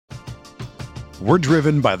We're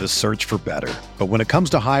driven by the search for better. But when it comes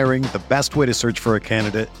to hiring, the best way to search for a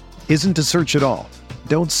candidate isn't to search at all.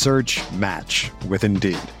 Don't search, match with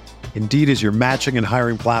Indeed. Indeed is your matching and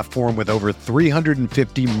hiring platform with over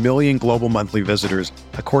 350 million global monthly visitors,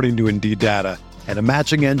 according to Indeed data, and a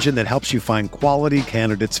matching engine that helps you find quality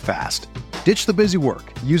candidates fast. Ditch the busy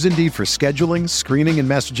work. Use Indeed for scheduling, screening, and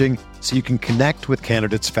messaging so you can connect with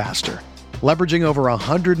candidates faster. Leveraging over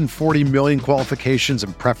 140 million qualifications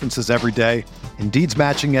and preferences every day, Indeed's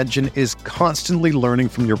matching engine is constantly learning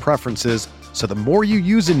from your preferences, so the more you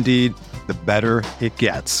use Indeed, the better it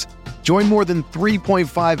gets. Join more than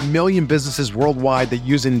 3.5 million businesses worldwide that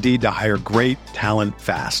use Indeed to hire great talent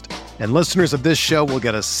fast. And listeners of this show will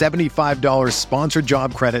get a $75 sponsored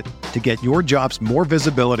job credit to get your jobs more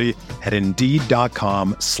visibility at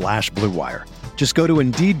Indeed.com/Blue Wire. Just go to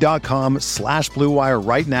Indeed.com/Blue Wire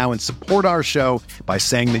right now and support our show by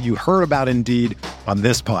saying that you heard about Indeed on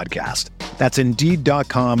this podcast. That's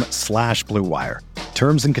Indeed.com/Blue Wire.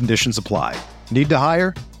 Terms and conditions apply. Need to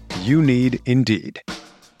hire? You need Indeed.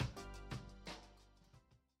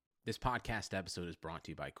 This podcast episode is brought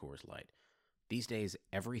to you by Coors Light. These days,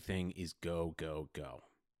 everything is go, go, go.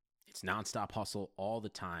 It's nonstop hustle all the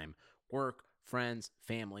time. Work, friends,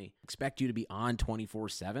 family, expect you to be on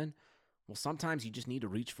 24/7. Well, sometimes you just need to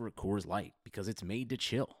reach for a Coors Light because it's made to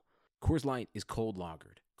chill. Coors Light is cold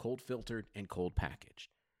lagered, cold filtered, and cold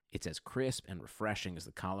packaged. It's as crisp and refreshing as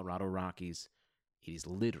the Colorado Rockies. It is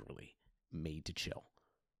literally made to chill.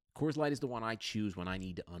 Coors Light is the one I choose when I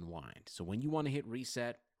need to unwind. So when you want to hit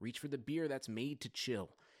reset, reach for the beer that's made to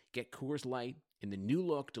chill. Get Coors Light in the new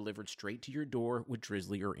look delivered straight to your door with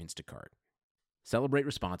Drizzly or Instacart. Celebrate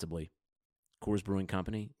responsibly. Coors Brewing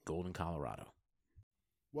Company, Golden, Colorado.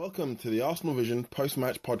 Welcome to the Arsenal Vision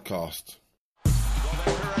post-match podcast. Perez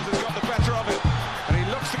has got the better of it, and he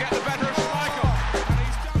looks to get the better of Schmeichel, and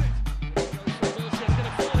he's done it. It's going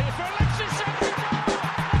to fall here for Alexis Henry,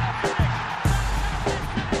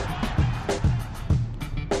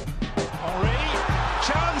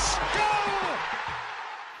 chance,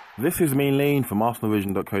 goal! This is me, Lean, from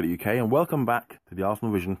arsenalvision.co.uk, and welcome back to the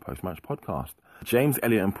Arsenal Vision post-match podcast. James,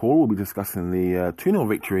 Elliot and Paul will be discussing the 2-0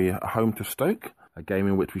 victory at home to Stoke, a game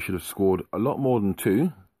in which we should have scored a lot more than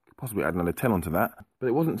 2, possibly add another 10 onto that, but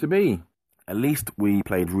it wasn't to be. At least we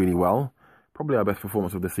played really well, probably our best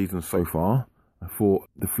performance of the season so far. I thought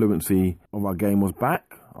the fluency of our game was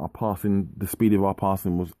back, our passing, the speed of our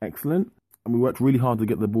passing was excellent, and we worked really hard to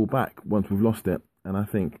get the ball back once we've lost it, and I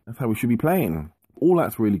think that's how we should be playing. All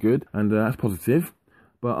that's really good, and that's positive,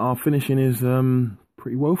 but our finishing is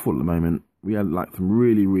pretty woeful at the moment. We had some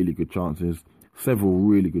really, really good chances, several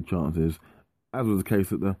really good chances, as was the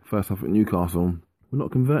case at the first half at Newcastle. We're not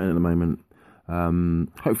converting at the moment.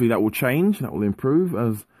 Hopefully that will change, that will improve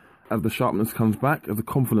as the sharpness comes back, as the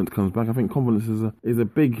confidence comes back. I think confidence is a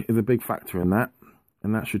big factor in that,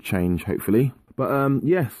 and that should change hopefully. But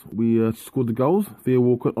yes, we scored the goals. Theo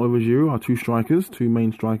Walcott, Oliver Giroud, our two strikers, two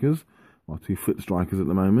main strikers, our 2 fit strikers at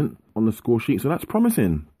the moment on the score sheet. So that's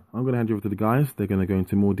promising. I'm going to hand you over to the guys. They're going to go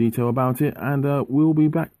into more detail about it, and we'll be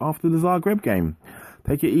back after the Zagreb game.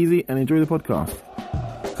 Take it easy and enjoy the podcast.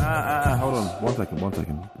 Hold on. One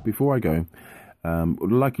second. Before I go, I'd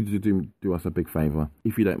like you to do us a big favour,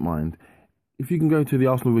 if you don't mind. If you can go to the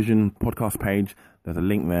Arsenal Vision podcast page, there's a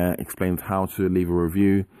link there, explains how to leave a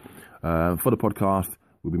review for the podcast.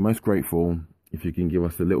 We'll be most grateful if you can give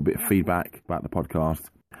us a little bit of feedback about the podcast,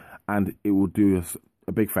 and it will do us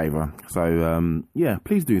a big favour. So, yeah,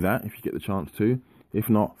 please do that if you get the chance to. If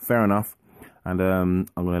not, fair enough. And I'm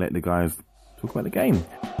going to let the guys talk about the game.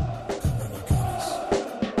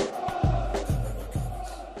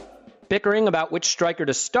 Bickering about which striker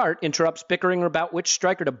to start interrupts bickering about which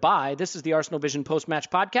striker to buy. This is the Arsenal Vision post-match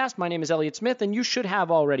podcast. My name is Elliot Smith, and you should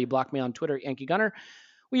have already blocked me on Twitter, Yankee Gunner.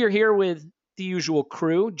 We are here with the usual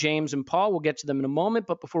crew, James and Paul. We'll get to them in a moment,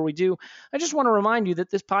 but before we do, I just want to remind you that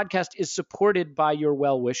this podcast is supported by your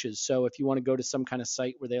well wishes. So if you want to go to some kind of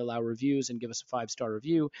site where they allow reviews and give us a 5-star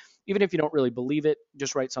review, even if you don't really believe it,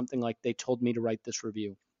 just write something like, "They told me to write this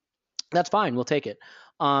review." That's fine. We'll take it.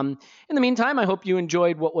 In the meantime, I hope you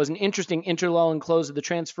enjoyed what was an interesting interlull and close of the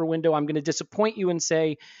transfer window. I'm going to disappoint you and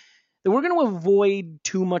say that we're going to avoid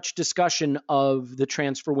too much discussion of the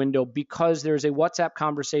transfer window because there's a WhatsApp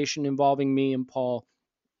conversation involving me and Paul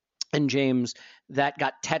and James that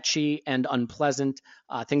got tetchy and unpleasant.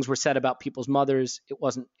 Things were said about people's mothers. It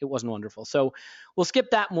wasn't wonderful. So we'll skip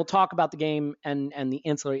that and we'll talk about the game and the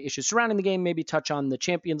ancillary issues surrounding the game, maybe touch on the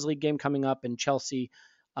Champions League game coming up and Chelsea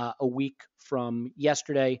a week from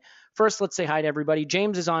yesterday. First, let's say hi to everybody.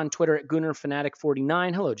 James is on Twitter at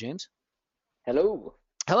GoonerFanatic49. Hello, James. Hello.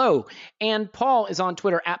 Hello. And Paul is on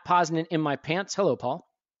Twitter at Posnan in my pants. Hello, Paul.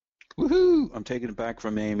 Woohoo! I'm taking it back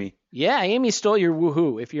from Amy. Yeah, Amy stole your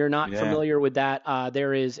woohoo. If you're not Yeah. familiar with that,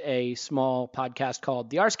 there is a small podcast called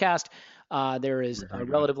The Arscast. There is a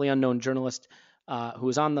relatively unknown journalist who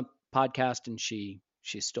is on the podcast, and she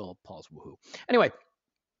stole Paul's woohoo. Anyway,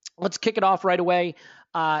 let's kick it off right away.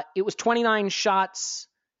 It was 29 shots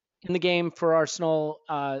in the game for Arsenal,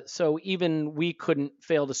 so even we couldn't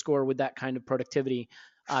fail to score with that kind of productivity.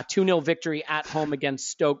 2-0 victory at home against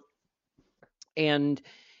Stoke. And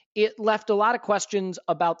it left a lot of questions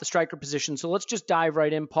about the striker position. So let's just dive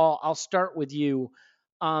right in. Paul, I'll start with you.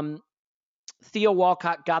 Theo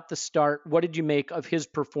Walcott got the start. What did you make of his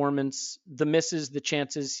performance, the misses, the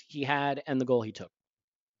chances he had, and the goal he took?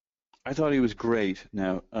 I thought he was great.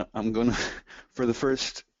 Now, I'm going to, for the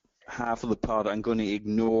first half of the pod, I'm going to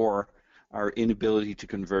ignore our inability to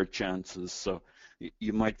convert chances. So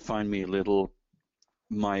you might find me a little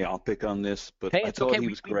myopic on this, but hey, I thought he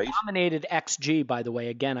was great. We dominated XG, by the way.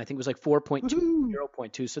 Again, I think it was like 4.2,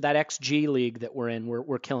 0.2. So that XG league that we're in,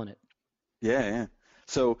 we're killing it. Yeah.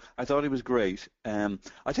 So I thought he was great. I'll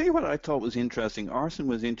tell you what I thought was interesting. Arsene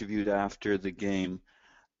was interviewed after the game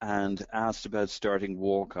and asked about starting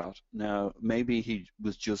Walcott. Now, maybe he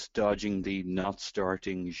was just dodging the not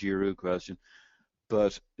starting Giroud question,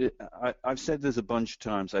 but I've said this a bunch of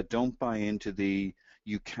times. I don't buy into the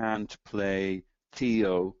you can't play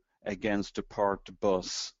Theo against a parked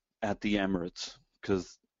bus at the Emirates,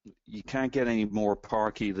 because you can't get any more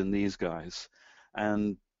parky than these guys.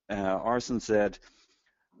 And Arsene said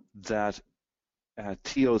that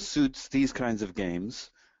Theo suits these kinds of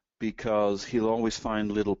games because he'll always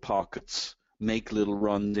find little pockets, make little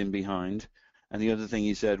runs in behind. And the other thing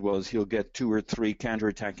he said was he'll get 2 or 3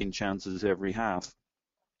 counter-attacking chances every half.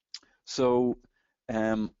 So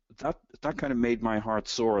that kind of made my heart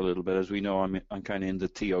soar a little bit. As we know, I'm kind of in the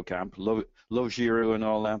Theo camp. Love Giroud and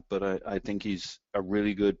all that, but I think he's a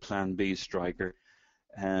really good Plan B striker.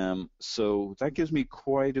 So that gives me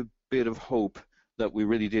quite a bit of hope that we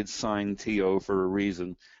really did sign Theo for a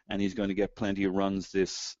reason, and he's going to get plenty of runs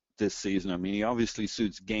this season. I mean, he obviously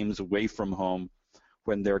suits games away from home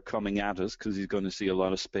when they're coming at us, because he's going to see a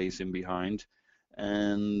lot of space in behind.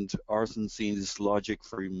 And Arsene sees logic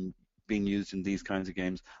for him being used in these kinds of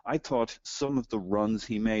games. I thought some of the runs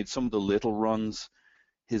he made, some of the little runs,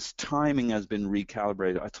 his timing has been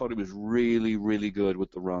recalibrated. I thought it was really, really good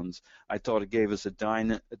with the runs. I thought it gave us a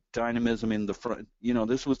dynamism in the front. You know,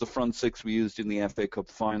 this was the front six we used in the FA Cup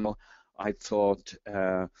final. I thought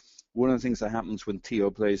one of the things that happens when Theo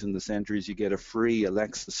plays in the centre is you get a free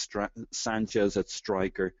Alexis Sanchez at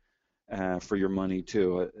striker for your money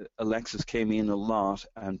too. Alexis came in a lot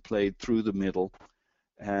and played through the middle.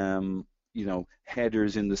 You know,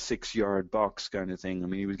 headers in the 6-yard box kind of thing. I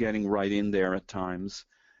mean, he was getting right in there at times.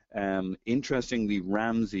 Interestingly,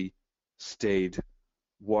 Ramsey stayed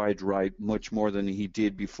wide right much more than he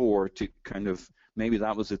did before, to kind of, maybe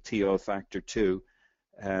that was a Theo factor too.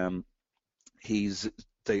 He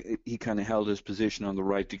kind of held his position on the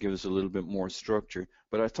right to give us a little bit more structure.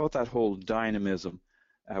 But I thought that whole dynamism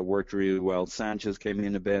worked really well. Sanchez came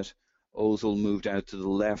in a bit. Ozil moved out to the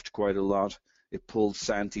left quite a lot. It pulled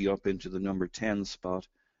Santi up into the number 10 spot.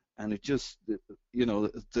 And it just, you know,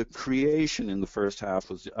 the creation in the first half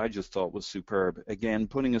I just thought was superb. Again,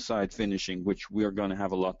 putting aside finishing, which we're going to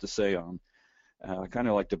have a lot to say on, I kind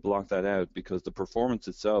of like to block that out, because the performance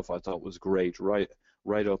itself I thought was great, right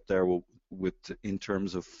up there with in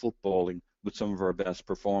terms of footballing, with some of our best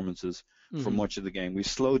performances for much of the game. We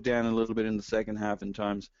slowed down a little bit in the second half in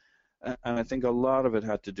times, and I think a lot of it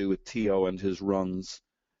had to do with Theo and his runs.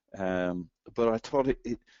 But I thought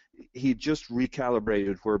he just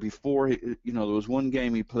recalibrated, where before, you know, there was one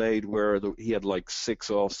game he played where he had like 6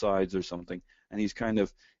 offsides or something, and he's kind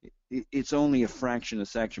of, it's only a fraction of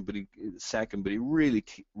a second, but he really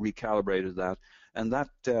recalibrated that. And that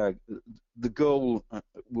the goal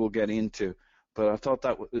we'll get into, but I thought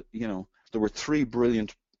that, you know, there were 3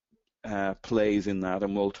 brilliant plays in that,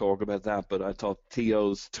 and we'll talk about that. But I thought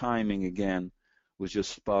Theo's timing again was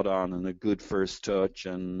just spot on, and a good first touch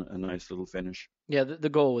and a nice little finish. Yeah, the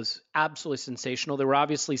goal was absolutely sensational. There were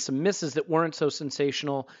obviously some misses that weren't so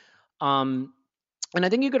sensational. And I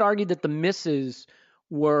think you could argue that the misses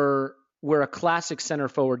were where a classic center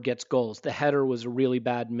forward gets goals. The header was a really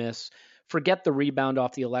bad miss. Forget the rebound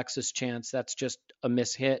off the Alexis chance. That's just a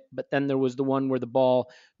mishit. But then there was the one where the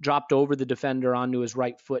ball dropped over the defender onto his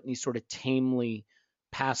right foot, and he sort of tamely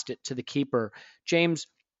passed it to the keeper. James,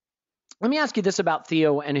 let me ask you this about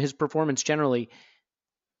Theo and his performance generally.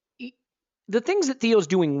 The things that Theo's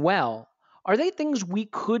doing well, are they things we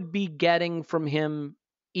could be getting from him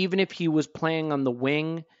even if he was playing on the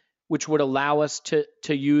wing, which would allow us to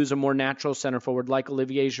use a more natural center forward like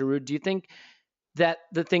Olivier Giroud? Do you think that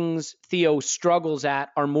the things Theo struggles at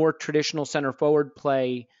are more traditional center forward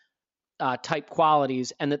play type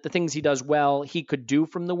qualities, and that the things he does well he could do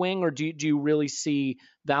from the wing, or do you really see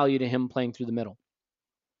value to him playing through the middle?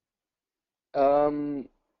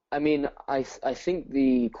 I mean, I think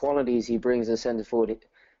the qualities he brings as centre forward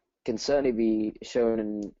can certainly be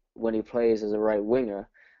shown when he plays as a right winger,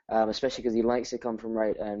 especially because he likes to come from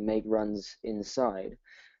right and make runs inside.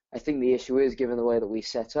 I think the issue is, given the way that we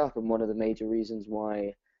set up, and one of the major reasons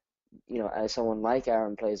why, as someone like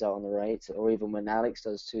Aaron plays out on the right, or even when Alex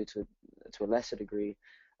does too, to a lesser degree,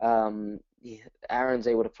 Aaron's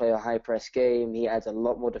able to play a high press game. He adds a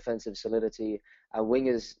lot more defensive solidity. Our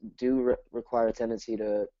wingers do require a tendency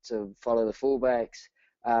to follow the fullbacks,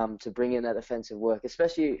 to bring in that defensive work,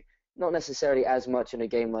 especially not necessarily as much in a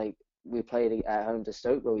game like we played at home to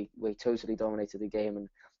Stoke, where we totally dominated the game and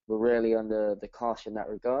were rarely under the cosh in that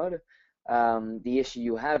regard. The issue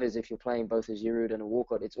you have is if you're playing both a Giroud and a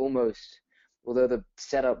Walcott, it's almost, although the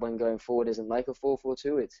setup when going forward isn't like a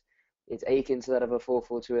 4-4-2, it's akin to that of a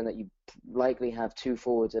 4-4-2, in that you likely have two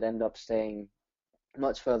forwards that end up staying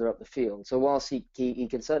much further up the field. So whilst he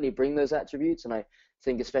can certainly bring those attributes, and I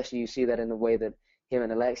think especially you see that in the way that him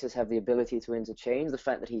and Alexis have the ability to interchange, the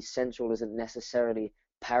fact that he's central isn't necessarily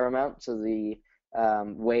paramount to the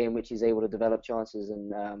way in which he's able to develop chances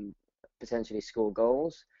and potentially score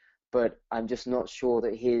goals. But I'm just not sure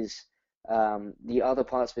that the other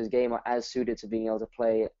parts of his game are as suited to being able to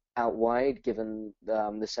play out wide, given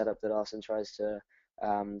the setup that Arsene tries to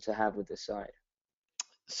have with this side.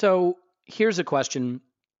 So here's a question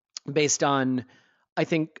based on, I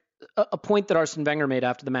think, a point that Arsene Wenger made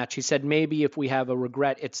after the match. He said maybe if we have a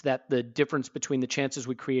regret, it's that the difference between the chances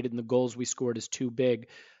we created and the goals we scored is too big.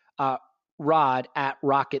 Rod at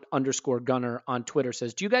Rocket_Gunner on Twitter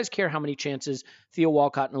says, do you guys care how many chances Theo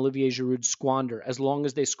Walcott and Olivier Giroud squander, as long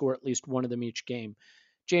as they score at least one of them each game?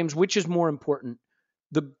 James, which is more important,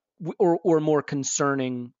 or more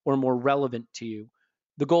concerning or more relevant to you,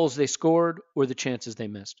 the goals they scored or the chances they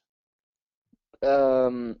missed?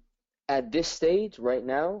 At this stage, right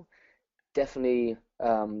now, definitely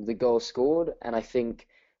the goals scored, and I think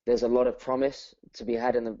there's a lot of promise to be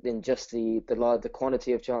had in just the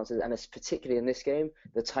quantity of chances, and it's particularly in this game,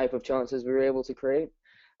 the type of chances we were able to create.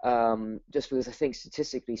 Just because I think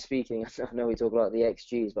statistically speaking, I know we talk about the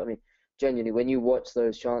XGs, but I mean, genuinely, when you watch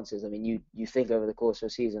those chances, I mean, you think over the course of a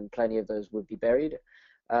season, plenty of those would be buried.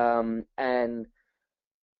 And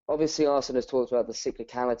obviously, Arsene has talked about the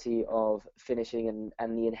cyclicality of finishing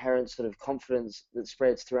and the inherent sort of confidence that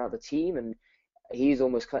spreads throughout the team, and he's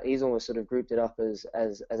almost sort of grouped it up as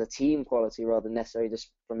a team quality rather than necessarily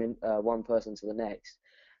just from one person to the next.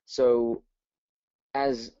 So,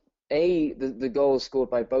 as the goals scored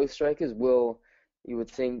by both strikers will, you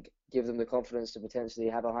would think, give them the confidence to potentially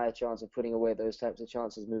have a higher chance of putting away those types of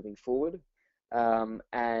chances moving forward,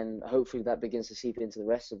 and hopefully that begins to seep into the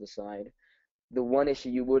rest of the side. The one issue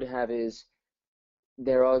you would have is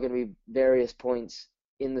there are going to be various points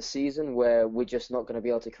in the season where we're just not going to be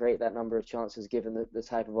able to create that number of chances given the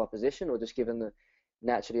type of opposition, or just given the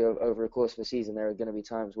naturally over a course of a season there are going to be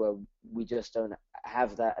times where we just don't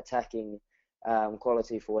have that attacking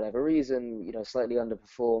quality for whatever reason, slightly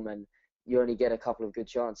underperform, and you only get a couple of good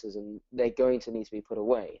chances and they're going to need to be put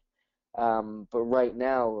away. But right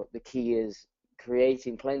now the key is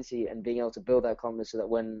creating plenty and being able to build that confidence so that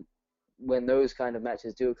when those kind of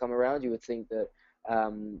matches do come around, you would think that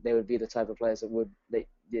they would be the type of players that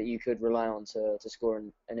you could rely on to score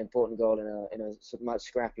an important goal in a much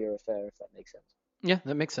scrappier affair, if that makes sense. Yeah,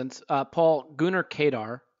 that makes sense. Paul, Gunnar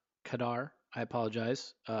Kadar, I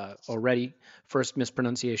apologize already. First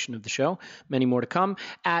mispronunciation of the show. Many more to come.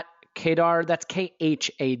 At Kadar, that's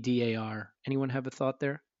Khadar. Anyone have a thought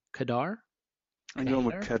there? Kadar? I'm going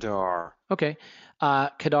with Kadar. Okay.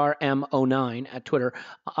 Kadar M09 at Twitter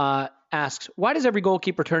asks, why does every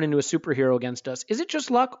goalkeeper turn into a superhero against us? Is it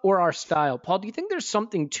just luck or our style? Paul, do you think there's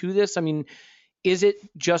something to this? I mean, is it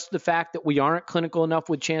just the fact that we aren't clinical enough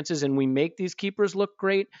with chances and we make these keepers look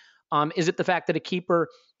great? Is it the fact that a keeper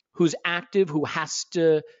who's active, who has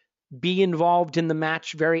to be involved in the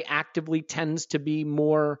match very actively, tends to be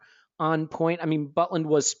more on point? I mean, Butland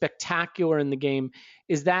was spectacular in the game.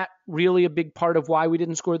 Is that really a big part of why we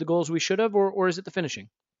didn't score the goals we should have, or is it the finishing?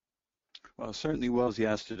 Well, it certainly was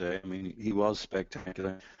yesterday. I mean, he was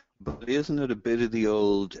spectacular. But isn't it a bit of the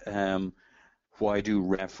old, why do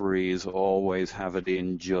referees always have it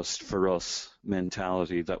in just for us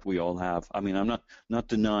mentality that we all have? I mean, I'm not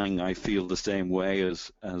denying I feel the same way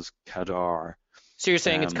as Kadar. So you're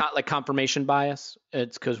saying it's like confirmation bias?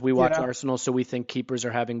 It's because we watch Arsenal, so we think keepers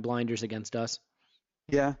are having blinders against us?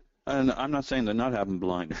 Yeah, and I'm not saying they're not having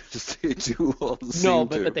blinders. They do all No,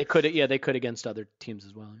 but they could against other teams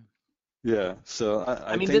as well. Yeah, so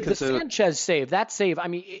I mean, think the Sanchez save, I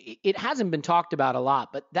mean, it hasn't been talked about a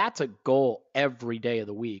lot, but that's a goal every day of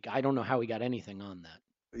the week. I don't know how he got anything on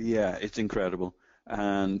that. Yeah, it's incredible.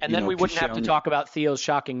 And then we wouldn't have to talk about Theo's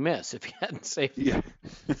shocking miss if he hadn't saved it. Yeah.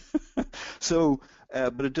 So,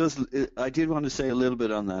 but I did want to say a little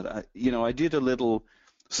bit on that. I did a little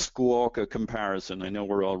Squawka comparison. I know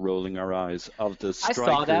we're all rolling our eyes of the strikers. I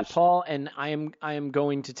saw that, Paul, and I am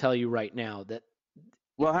going to tell you right now that.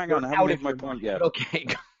 Well, hang on, I haven't made my point yet. Okay,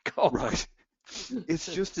 go. Right. It's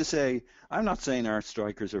just to say, I'm not saying our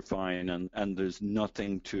strikers are fine and there's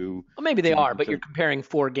nothing to... Well, maybe they are, but you're comparing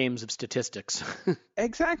 4 games of statistics.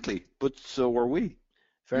 Exactly, but so are we.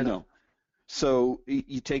 Fair enough. So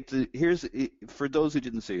you take for those who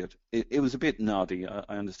didn't see it, it was a bit naughty, I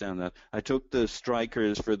understand that. I took the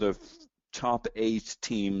strikers for the top 8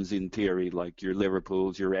 teams in theory, like your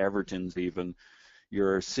Liverpools, your Evertons even,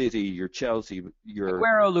 your City, your Chelsea, your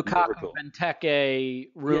Aguero, Lukaku, Liverpool. Benteke,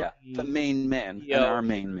 Rooney. Yeah, the main men and our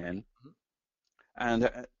main men. And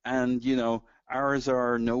ours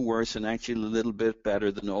are no worse and actually a little bit better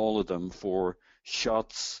than all of them for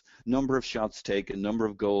shots, number of shots taken, number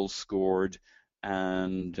of goals scored,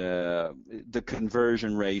 and the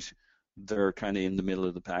conversion rate. They're kind of in the middle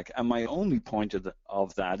of the pack. And my only point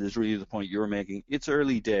of that is really the point you're making. It's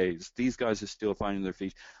early days. These guys are still finding their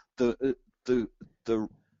feet. The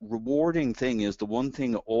rewarding thing is the one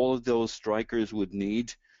thing all of those strikers would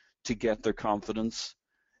need to get their confidence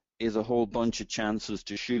is a whole bunch of chances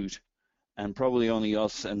to shoot, and probably only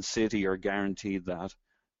us and City are guaranteed that.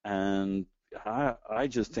 And I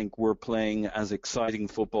just think we're playing as exciting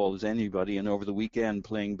football as anybody, and over the weekend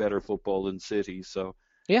playing better football than City. So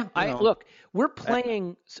yeah, look, we're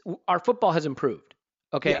playing. Our football has improved.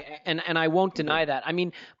 Okay, yeah. And I won't deny that. I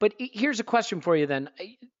mean, but here's a question for you then.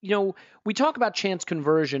 We talk about chance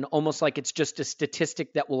conversion almost like it's just a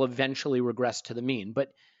statistic that will eventually regress to the mean.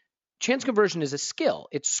 But chance conversion is a skill.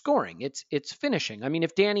 It's scoring. It's finishing. I mean,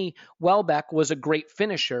 if Danny Welbeck was a great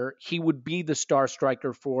finisher, he would be the star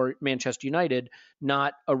striker for Manchester United,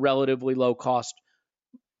 not a relatively low-cost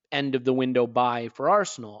end-of-the-window buy for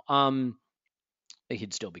Arsenal.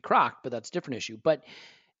 He'd still be crocked, but that's a different issue. But,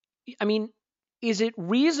 I mean, is it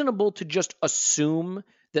reasonable to just assume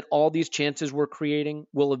that all these chances we're creating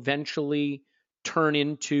will eventually turn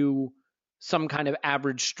into some kind of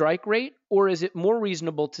average strike rate? Or is it more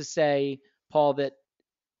reasonable to say, Paul, that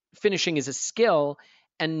finishing is a skill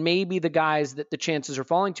and maybe the guys that the chances are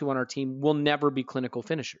falling to on our team will never be clinical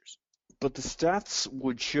finishers? But the stats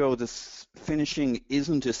would show this finishing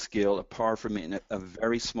isn't a skill apart from in a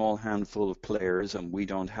very small handful of players, and we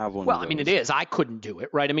don't have one of those. Well, I mean, it is. I couldn't do it,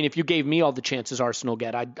 right? I mean, if you gave me all the chances Arsenal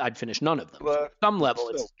get, I'd finish none of them. So at some level,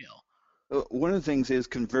 it's a skill. One of the things is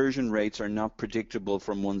conversion rates are not predictable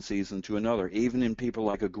from one season to another. Even in people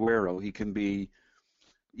like Aguero, he can be,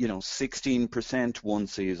 16% one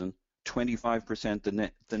season,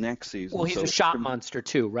 25% the next season. Well, he's a shot monster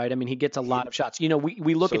too, right? I mean, he gets a lot of shots. We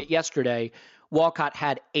look at it yesterday. Walcott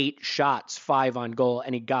had 8 shots, 5 on goal,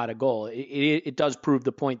 and he got a goal. It does prove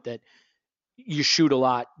the point that you shoot a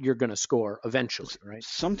lot, you're going to score eventually, right?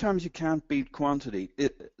 Sometimes you can't beat quantity.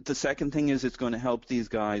 The second thing is it's going to help these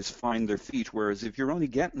guys find their feet, whereas if you're only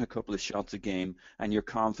getting a couple of shots a game and your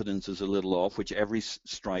confidence is a little off, which every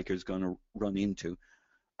striker is going to run into,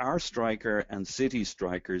 our striker and City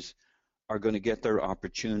strikers are going to get their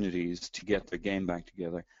opportunities to get their game back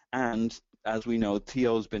together. And as we know,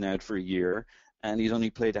 Theo's been out for a year, and he's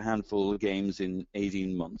only played a handful of games in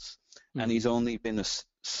 18 months. Mm-hmm. And he's only been a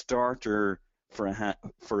starter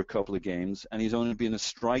for a couple of games, and he's only been a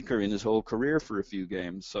striker in his whole career for a few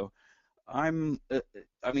games. So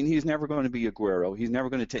he's never going to be Aguero. He's never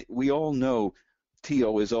going to take... We all know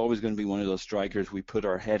Theo is always going to be one of those strikers we put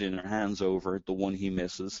our head in our hands over, the one he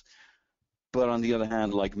misses. But on the other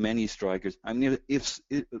hand, like many strikers, I mean,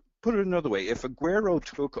 put it another way, if Aguero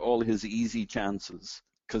took all his easy chances,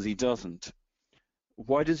 because he doesn't,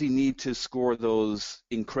 why does he need to score those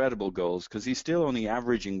incredible goals? Because he's still only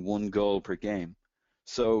averaging 1 goal per game.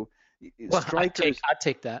 So, strikers... I'd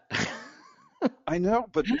take that. I know,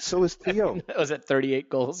 but so is Theo. Was it 38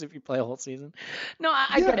 goals if you play a whole season? No,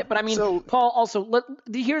 I get it. But I mean, Paul, also,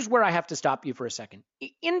 here's where I have to stop you for a second.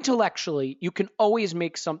 Intellectually, you can always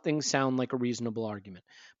make something sound like a reasonable argument.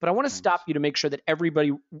 But I want to stop you to make sure that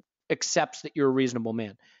everybody accepts that you're a reasonable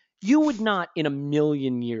man. You would not in a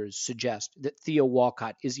million years suggest that Theo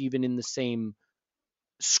Walcott is even in the same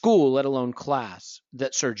school, let alone class,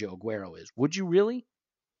 that Sergio Aguero is. Would you really?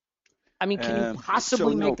 I mean, can you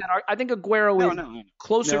possibly make that argument? I think Aguero is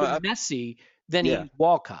closer to Messi than he is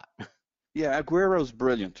Walcott. Yeah, Aguero's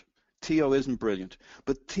brilliant. Theo isn't brilliant.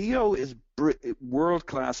 But Theo is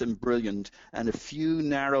world-class and brilliant, and a few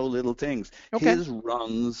narrow little things. Okay. His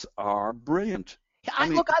runs are brilliant. I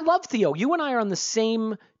love Theo. You and I are on the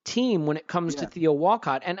same team when it comes to Theo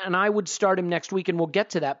Walcott, and I would start him next week, and we'll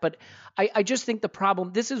get to that. But I just think the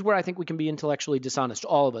problem, this is where I think we can be intellectually dishonest,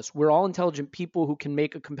 all of us. We're all intelligent people who can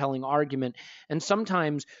make a compelling argument, and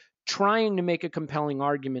sometimes trying to make a compelling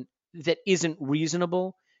argument that isn't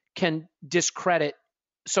reasonable can discredit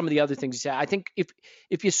some of the other things you say. I think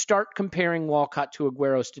if you start comparing Walcott to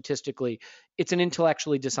Aguero statistically, it's an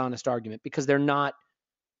intellectually dishonest argument because they're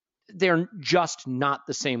just not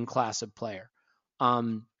the same class of player.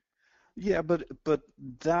 Yeah, but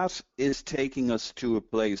that is taking us to a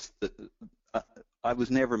place that I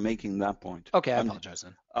was never making that point. Okay, I apologize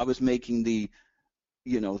then. I was making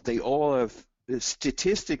they all have,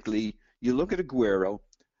 statistically, you look at Aguero.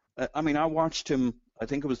 I mean, I watched him. I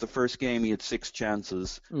think it was the first game. He had 6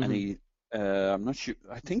 chances, and he. I'm not sure.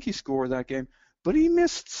 I think he scored that game, but he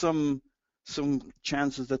missed some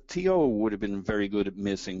chances that Theo would have been very good at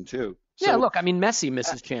missing too. Yeah, look, I mean, Messi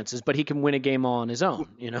misses chances, but he can win a game all on his own,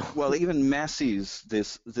 Well, even Messi's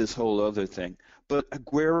this whole other thing, but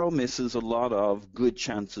Aguero misses a lot of good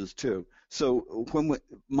chances too. So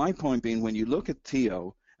my point being, when you look at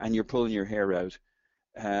Theo and you're pulling your hair out,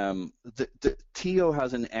 Theo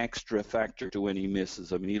has an extra factor to when he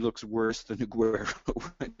misses. I mean, he looks worse than Aguero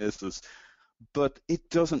when he misses, but it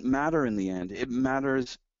doesn't matter in the end. It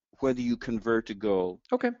matters whether you convert a goal.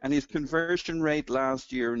 Okay. And his conversion rate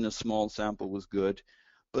last year in a small sample was good,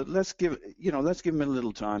 but let's give him a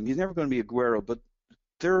little time. He's never going to be Aguero, but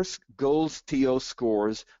there's goals Theo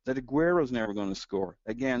scores that Aguero's never going to score.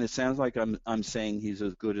 Again, it sounds like I'm saying he's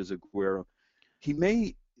as good as Aguero. He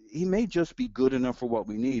may just be good enough for what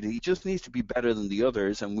we need. He just needs to be better than the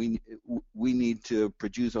others, and we need to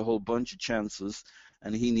produce a whole bunch of chances,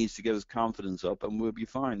 and he needs to get his confidence up, and we'll be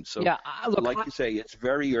fine. So, you say, it's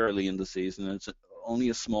very early in the season. It's only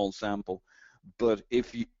a small sample. But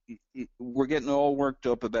we're getting all worked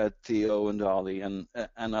up about Theo and Ollie, and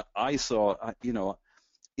I saw,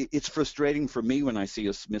 it's frustrating for me when I see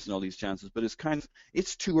us missing all these chances, but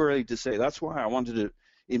it's too early to say. That's why I wanted to,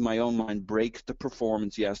 in my own mind, break the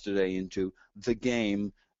performance yesterday into the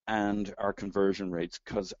game and our conversion rates,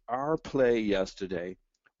 because our play yesterday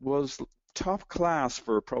was top class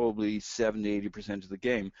for probably 70-80% of the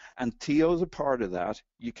game, and Theo's a part of that.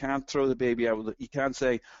 You can't throw the baby out with it. You can't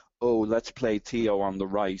say, oh, let's play Theo on the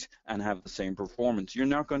right and have the same performance. You're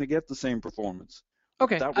not going to get the same performance.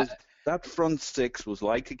 Okay. That front 6 was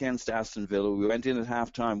like against Aston Villa. We went in at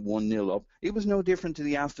halftime 1-0 up. It was no different to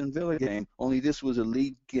the Aston Villa game, only this was a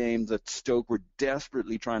league game that Stoke were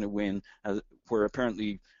desperately trying to win, where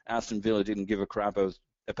apparently Aston Villa didn't give a crap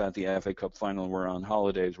about the FA Cup final and were on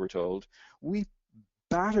holidays, we're told. We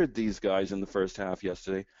battered these guys in the first half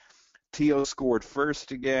yesterday. Theo scored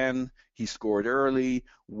first again. He scored early.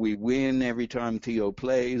 We win every time Theo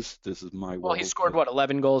plays. This is my Well, he scored,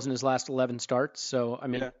 11 goals in his last 11 starts. So, I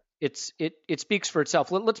mean, it speaks for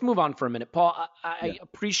itself. Let's move on for a minute. Paul, I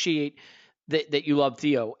appreciate that you love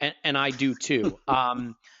Theo, and I do too.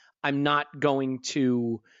 I'm not going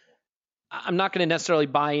to necessarily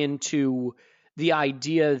buy into the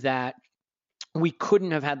idea that we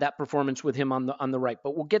couldn't have had that performance with him on the right,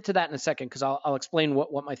 but we'll get to that in a second because I'll explain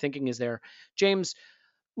what my thinking is there. James,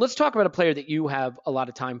 let's talk about a player that you have a lot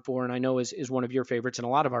of time for, and I know is one of your favorites and a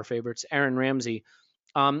lot of our favorites, Aaron Ramsey.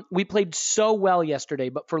 We played so well yesterday,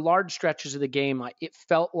 but for large stretches of the game, it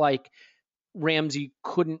felt like Ramsey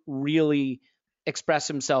couldn't really express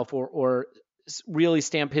himself or really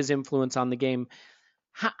stamp his influence on the game.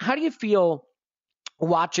 How do you feel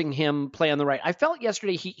watching him play on the right? I felt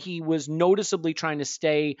yesterday he was noticeably trying to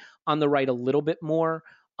stay on the right a little bit more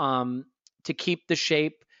to keep the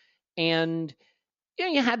shape. And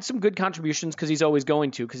he had some good contributions because he's always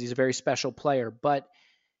going to, because he's a very special player. But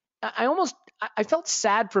I felt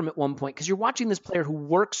sad for him at one point because you're watching this player who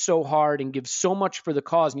works so hard and gives so much for the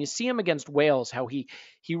cause. And you see him against Wales, how he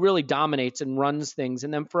really dominates and runs things.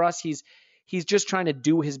 And then for us, he's just trying to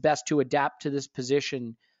do his best to adapt to this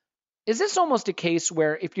position. Is this almost a case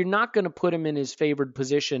where if you're not going to put him in his favored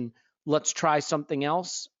position, let's try something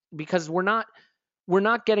else? Because we're not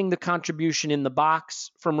getting the contribution in the box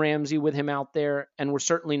from Ramsey with him out there, and we're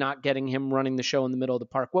certainly not getting him running the show in the middle of the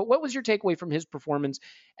park. What was your takeaway from his performance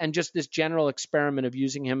and just this general experiment of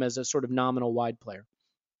using him as a sort of nominal wide player?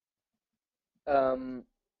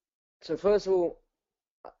 So first of all,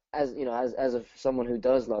 as you know, as someone who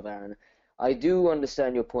does love Aaron, I do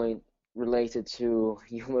understand your point related to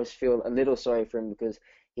you almost feel a little sorry for him because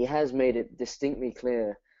he has made it distinctly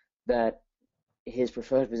clear that his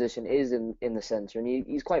preferred position is in the center, and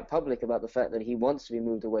he's quite public about the fact that he wants to be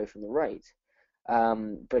moved away from the right.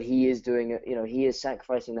 But he is doing it, he is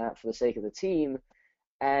sacrificing that for the sake of the team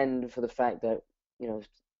and for the fact that,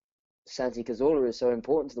 Santi Cazorla is so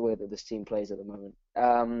important to the way that this team plays at the moment.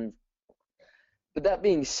 But that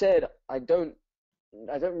being said, I don't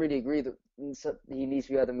really agree that he needs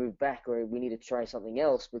to be either moved back or we need to try something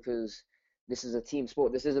else, because this is a team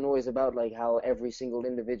sport. This isn't always about like how every single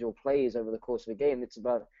individual plays over the course of a game. It's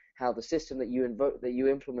about how the system that you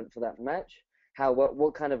implement for that match,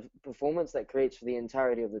 what kind of performance that creates for the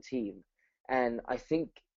entirety of the team. And I think,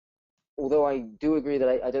 although I do agree that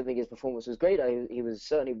I don't think his performance was great, he was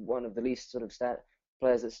certainly one of the least sort of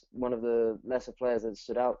players, one of the lesser players that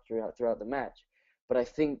stood out throughout the match. But I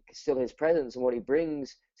think still his presence and what he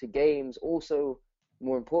brings to games, also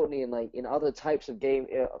more importantly in other types of game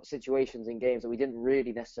situations in games that we didn't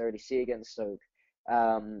really necessarily see against Stoke,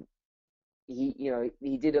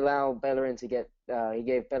 he did allow Bellerin to get he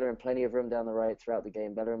gave Bellerin plenty of room down the right throughout the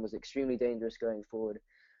game. Bellerin was extremely dangerous going forward.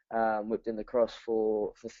 Whipped in the cross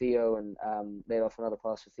for Theo and laid off another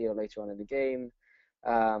pass for Theo later on in the game.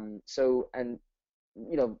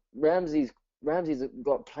 Ramsey's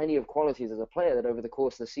got plenty of qualities as a player that over the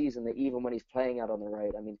course of the season, that even when he's playing out on the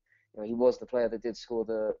right, I mean, he was the player that did score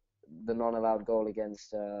the non-allowed goal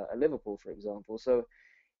against Liverpool, for example. So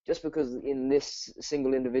just because in this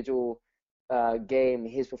single individual game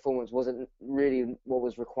his performance wasn't really what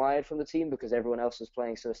was required from the team because everyone else was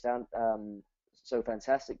playing so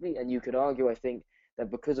fantastically, and you could argue, I think, that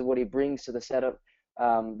because of what he brings to the setup,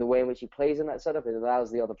 the way in which he plays in that setup, it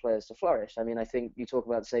allows the other players to flourish. I mean, I think you talk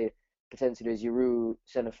about, say, potentially as Giroud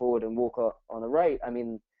centre forward and Walker on the right. I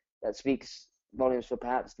mean, that speaks volumes for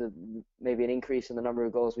perhaps maybe an increase in the number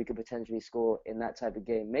of goals we could potentially score in that type of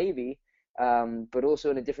game, maybe. But also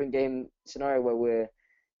in a different game scenario where we're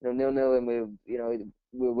 0-0 and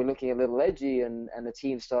we're looking a little edgy and the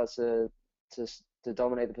team starts to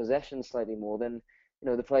dominate the possession slightly more, then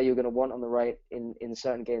the player you're going to want on the right in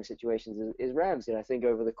certain game situations is Ramsey. And I think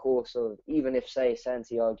over the course of, even if, say,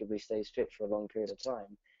 Santi arguably stays fit for a long period of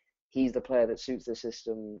time, he's the player that suits the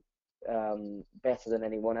system better than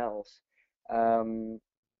anyone else.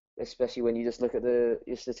 Especially when you just look at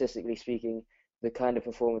statistically speaking, the kind of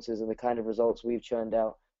performances and the kind of results we've churned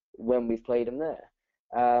out when we've played him there.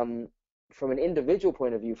 From an individual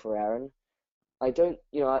point of view for Aaron, I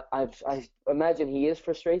imagine he is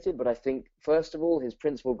frustrated, but I think, first of all, his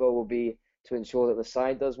principal goal will be to ensure that the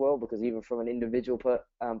side does well, because even from an individual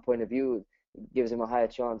point of view, it gives him a higher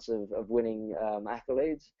chance of winning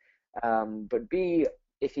accolades. But B,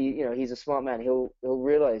 if he's a smart man, he'll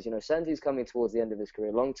realize, Santi's coming towards the end of his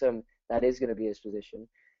career. Long term, that is going to be his position.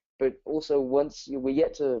 But also, once we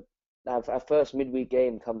get to have our first midweek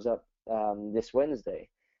game comes up this Wednesday,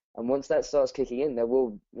 and once that starts kicking in, there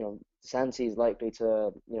will, Santi is likely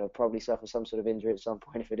to, probably suffer some sort of injury at some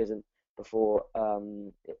point if it isn't before,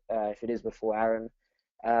 if it is before Aaron,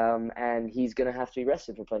 and he's going to have to be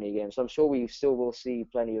rested for plenty of games. So I'm sure we still will see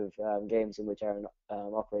plenty of games in which Aaron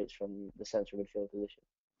operates from the central midfield position.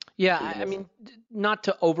 Yeah, I mean, not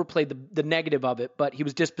to overplay the negative of it, but he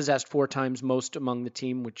was dispossessed 4 times, most among the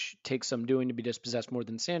team, which takes some doing to be dispossessed more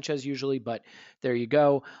than Sanchez usually, but there you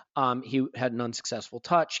go. He had an unsuccessful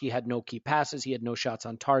touch. He had no key passes. He had no shots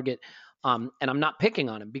on target. And I'm not picking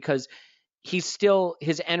on him because he's still,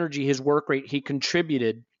 his energy, his work rate, he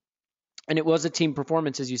contributed, and it was a team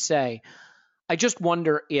performance, as you say. I just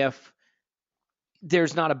wonder if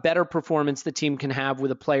there's not a better performance the team can have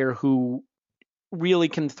with a player who really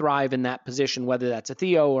can thrive in that position, whether that's a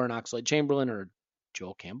Theo or an Oxlade-Chamberlain or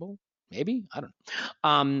Joel Campbell, maybe? I don't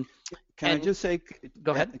know. Can I just say?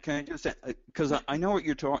 Go ahead. Can I just say, because I know what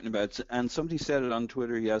you're talking about, and somebody said it on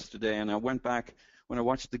Twitter yesterday, and I went back when I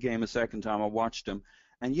watched the game a second time. I watched him,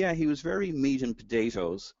 and yeah, he was very meat and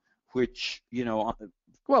potatoes, which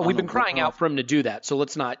Well, we've been crying out for him to do that, so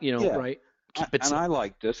let's not, right? Keep it. And I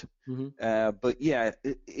liked it, but yeah,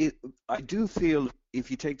 I do feel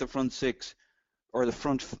if you take the front six, or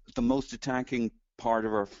the most attacking part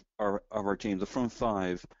of our team, the front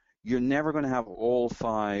 5, you're never going to have all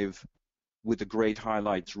 5 with the great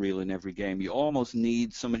highlights reel in every game. You almost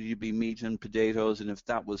need somebody to be meat and potatoes, and if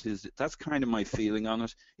that was that's kind of my feeling on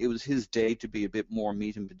it. It was his day to be a bit more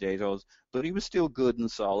meat and potatoes, but he was still good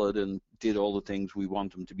and solid and did all the things we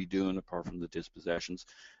want him to be doing apart from the dispossessions.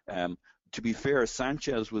 To be fair,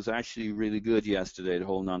 Sanchez was actually really good yesterday at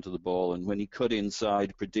holding on to the ball, and when he cut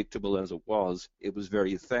inside, predictable as it was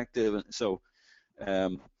very effective. And so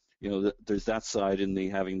there's that side in the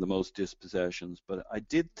having the most dispossessions. But I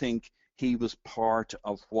did think he was part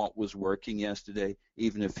of what was working yesterday,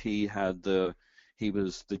 even if he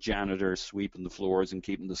was the janitor sweeping the floors and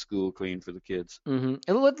keeping the school clean for the kids. Mm-hmm.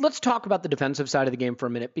 And let's talk about the defensive side of the game for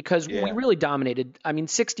a minute, because we really dominated. I mean,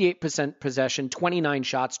 68% possession, 29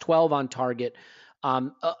 shots, 12 on target.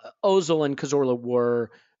 Ozil and Cazorla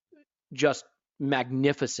were just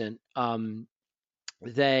magnificent.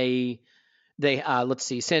 They let's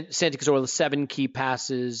see, Santi Cazorla 7 key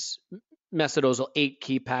passes, Mesut Ozil 8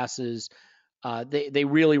 key passes. They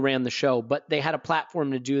really ran the show, but they had a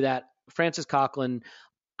platform to do that. Francis Coquelin,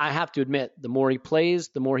 I have to admit, the more he plays,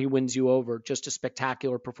 the more he wins you over. Just a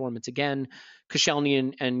spectacular performance again.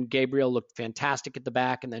 Koscielny and Gabriel looked fantastic at the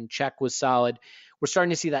back, and then Cech was solid. We're starting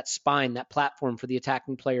to see that spine, that platform for the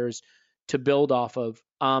attacking players to build off of.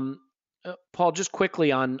 Paul, just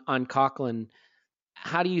quickly on Coquelin,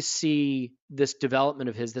 how do you see this development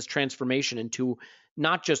of his, this transformation into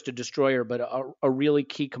not just a destroyer, but a really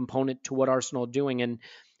key component to what Arsenal are doing? And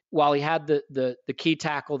while he had the key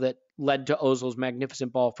tackle that led to Ozil's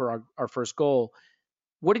magnificent ball for our first goal,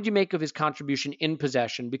 what did you make of his contribution in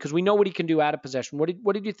possession? Because we know what he can do out of possession.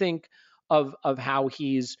 What did you think of how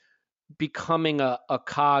he's becoming a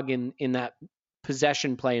cog in that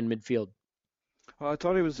possession play in midfield? Well, I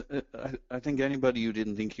thought he was. I think anybody who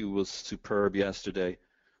didn't think he was superb yesterday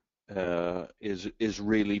is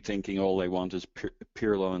really thinking all they want is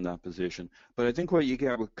Pirlo in that position. But I think what you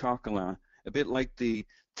get with Coquelin, a bit like the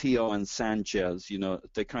Theo and Sanchez,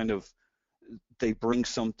 they bring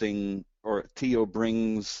something, or Theo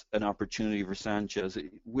brings an opportunity for Sanchez.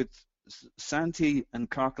 With Santi and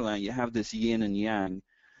Coquelin, you have this yin and yang.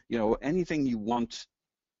 Anything you want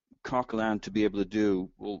Coquelin to be able to do,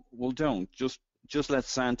 well, don't. Just let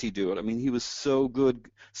Santi do it. I mean, he was so good.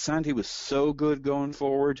 Santi was so good going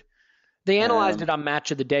forward. They analyzed it on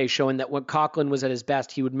Match of the Day, showing that when Coquelin was at his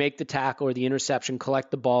best, he would make the tackle or the interception,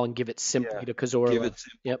 collect the ball, and give it simply to Cazorla. Give it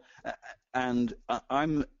simple. Yep. And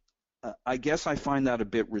I guess I find that a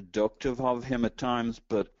bit reductive of him at times,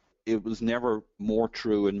 but it was never more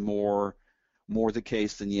true and more the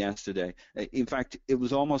case than yesterday. In fact, it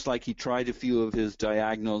was almost like he tried a few of his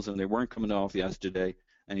diagonals and they weren't coming off yesterday,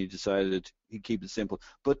 and he decided he'd keep it simple.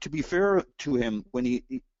 But to be fair to him,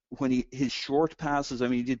 when his short passes, I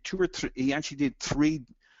mean, he did 2 or 3. He actually did 3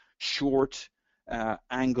 short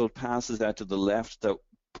angled passes out to the left that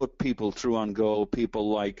put people through on goal.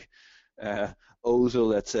 People like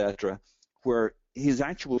Ozil, etc., where his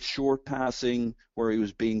actual short passing, where he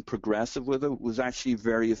was being progressive with it, was actually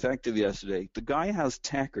very effective yesterday. The guy has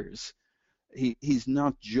techers. He's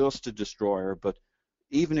not just a destroyer, but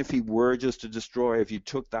even if he were just a destroyer, if you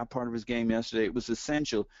took that part of his game yesterday, it was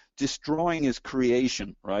essential. Destroying his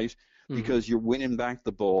creation, right? Because you're winning back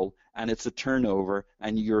the ball and it's a turnover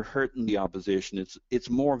and you're hurting the opposition. It's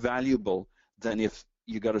more valuable than if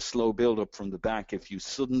you got a slow build-up from the back. If you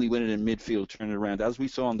suddenly win it in midfield, turn it around, as we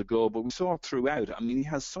saw on the goal, but we saw it throughout. I mean, he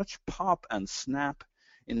has such pop and snap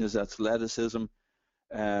in his athleticism.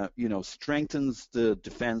 Strengthens the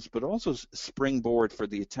defense, but also springboard for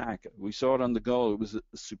the attack. We saw it on the goal. It was a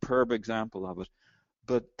superb example of it.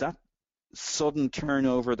 But that sudden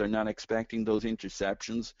turnover, they're not expecting those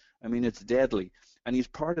interceptions. I mean, it's deadly. And he's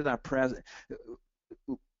part of that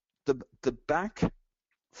the back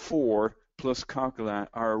 4 plus Coquelin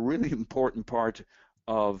are a really important part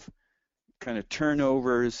of kind of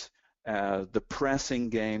turnovers, the pressing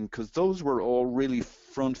game, because those were all really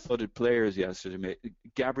front-footed players yesterday.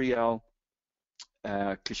 Gabriel,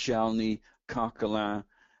 Koscielny, Coquelin,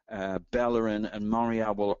 Bellerin, and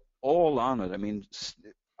Monreal were all on it. I mean,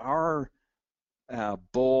 our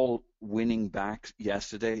ball-winning backs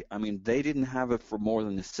yesterday, I mean, they didn't have it for more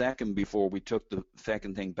than a second before we took the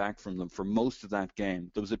second thing back from them for most of that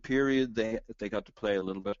game. There was a period they got to play a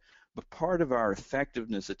little bit, but part of our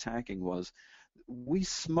effectiveness attacking was we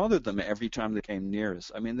smothered them every time they came near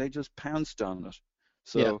us. I mean, they just pounced on it.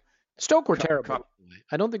 So yeah. Stoke were terrible.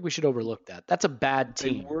 I don't think we should overlook that. That's a bad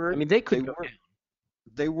team. They could go down.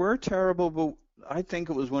 They were terrible, but I think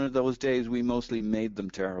it was one of those days we mostly made them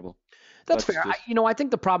terrible. That's fair. I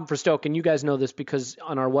think the problem for Stoke, and you guys know this because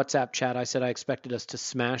on our WhatsApp chat I said I expected us to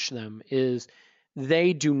smash them, is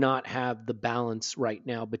they do not have the balance right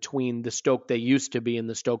now between the Stoke they used to be and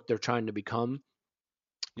the Stoke they're trying to become.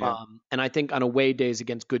 Yeah. And I think on away days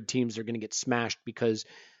against good teams, they're going to get smashed because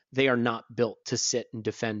they are not built to sit and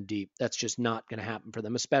defend deep. That's just not going to happen for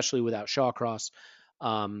them, especially without Shawcross.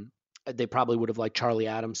 They probably would have liked Charlie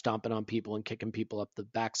Adams stomping on people and kicking people up the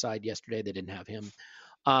backside yesterday. They didn't have him.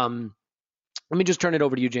 Let me just turn it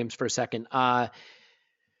over to you, James, for a second.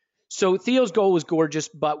 So Theo's goal was gorgeous,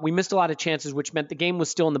 but we missed a lot of chances, which meant the game was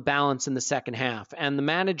still in the balance in the second half. And the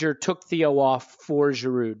manager took Theo off for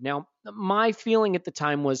Giroud. Now, my feeling at the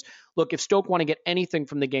time was, look, if Stoke want to get anything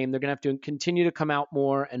from the game, they're going to have to continue to come out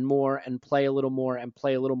more and play a little more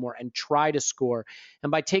and try to score. And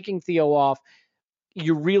by taking Theo off,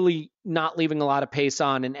 you're really not leaving a lot of pace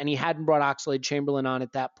on. And he hadn't brought Oxlade-Chamberlain on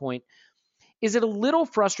at that point. Is it a little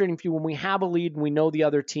frustrating for you when we have a lead and we know the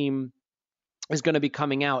other team is going to be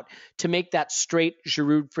coming out to make that straight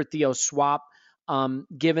Giroud for Theo swap,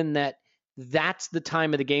 given that that's the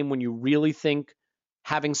time of the game when you really think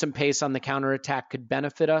having some pace on the counterattack could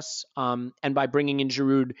benefit us? And by bringing in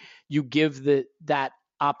Giroud, you give that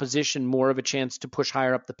opposition more of a chance to push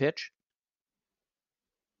higher up the pitch?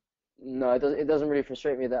 No, it doesn't really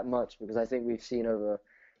frustrate me that much, because I think we've seen over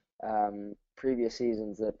previous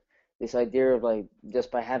seasons that this idea of, like, just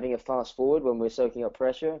by having a fast forward when we're soaking up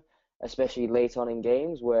pressure, especially late on in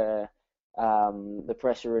games where the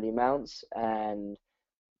pressure really mounts, and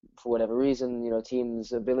for whatever reason,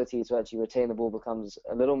 teams' ability to actually retain the ball becomes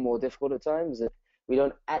a little more difficult at times, that we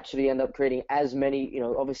don't actually end up creating as many,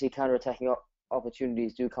 obviously counter-attacking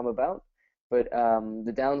opportunities do come about, but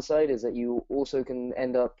the downside is that you also can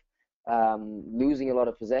end up losing a lot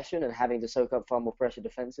of possession and having to soak up far more pressure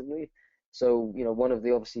defensively. So, one of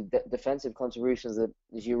the obviously defensive contributions that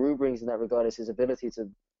Giroud brings in that regard is his ability to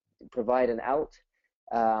provide an out,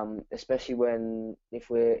 especially if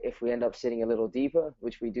we end up sitting a little deeper,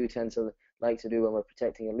 which we do tend to like to do when we're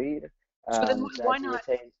protecting a lead. So then why not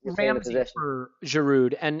retain Ramsey for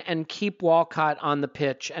Giroud and keep Walcott on the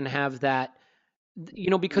pitch and have that,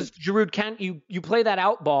 because Giroud can't, you play that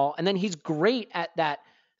out ball, and then he's great at that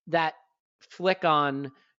flick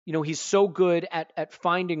on. He's so good at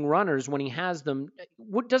finding runners when he has them.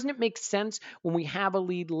 Doesn't it make sense when we have a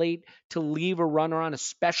lead late to leave a runner on,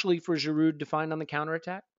 especially for Giroud to find on the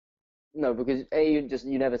counterattack? No, because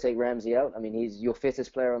you never take Ramsey out. I mean, he's your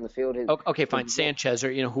fittest player on the field. Okay, fine. Sanchez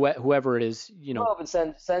or whoever it is. Well, but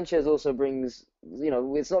Sanchez also brings.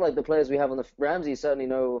 It's not like the players we have on the Ramsey certainly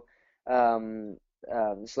no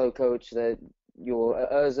slow coach that. Your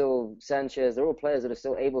Ozil, Sanchez, they're all players that are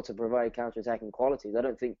still able to provide counter-attacking qualities. I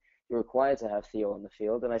don't think you're required to have Theo on the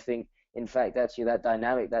field, and I think, in fact, actually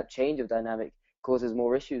that change of dynamic causes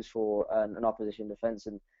more issues for an opposition defense.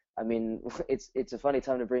 And I mean, it's a funny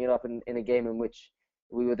time to bring it up in a game in which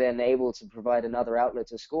we were then able to provide another outlet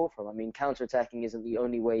to score from. I mean, counter-attacking isn't the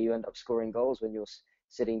only way you end up scoring goals when you're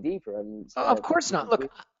sitting deeper. And of course not. Look,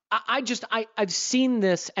 I've seen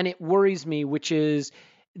this, and it worries me, which is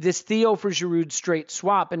this Theo for Giroud straight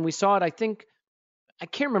swap. And we saw it, I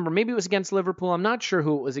can't remember, maybe it was against Liverpool. I'm not sure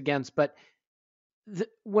who it was against, but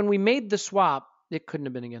when we made the swap, it couldn't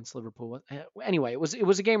have been against Liverpool. Anyway, it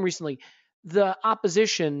was a game recently. The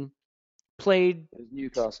opposition played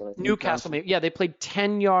Newcastle. Newcastle. Yeah, they played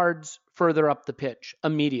 10 yards further up the pitch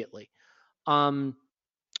immediately.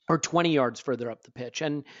 Or 20 yards further up the pitch.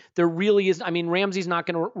 And there really is, Ramsey's not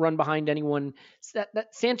going to run behind anyone.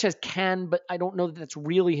 That Sanchez can, but I don't know that that's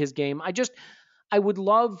really his game. I would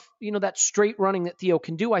love, that straight running that Theo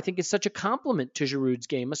can do, I think is such a compliment to Giroud's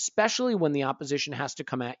game, especially when the opposition has to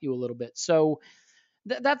come at you a little bit. So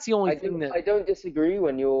that's the only thing that... I don't disagree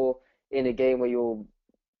when you're in a game where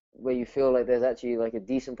you feel like there's actually like a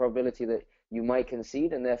decent probability that you might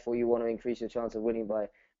concede, and therefore you want to increase your chance of winning by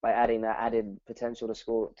adding that added potential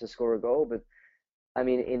to score a goal. But I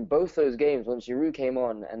mean, in both those games, once Giroud came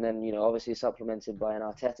on, and then obviously supplemented by an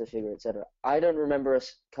Arteta figure, etc., I don't remember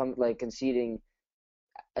us conceding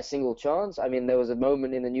a single chance. I mean, there was a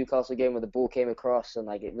moment in the Newcastle game where the ball came across and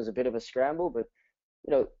it was a bit of a scramble, but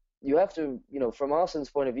you have to, from Arsenal's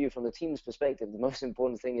point of view, from the team's perspective, the most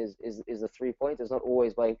important thing is the 3 points. It's not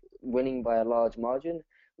always by winning by a large margin.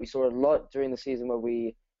 We saw a lot during the season where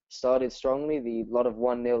we started strongly, a lot of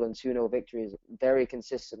 1-0 and 2-0 victories very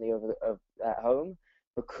consistently at home,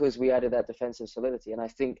 because we added that defensive solidity. And I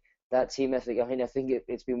think that team ethic, I think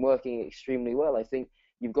it's been working extremely well. I think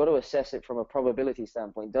you've got to assess it from a probability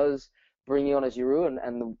standpoint. Does bringing on a Giroud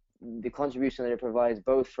and the contribution that it provides,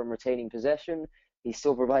 both from retaining possession, he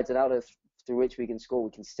still provides an outlet through which we can score.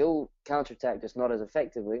 We can still counterattack, just not as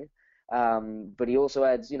effectively. But he also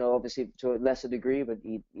adds, obviously to a lesser degree, but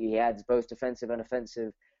he adds both defensive and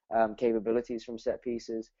offensive capabilities from set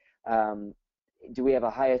pieces. Do we have a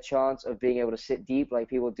higher chance of being able to sit deep like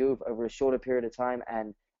people do over a shorter period of time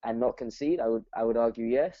and not concede? I would argue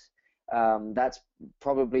yes. That's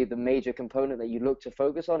probably the major component that you look to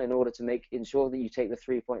focus on in order to ensure that you take the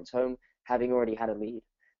 3 points home, having already had a lead.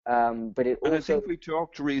 But I think we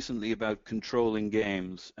talked recently about controlling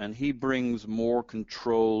games, and he brings more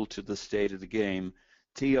control to the state of the game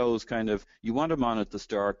Theo's kind of, you want him on at the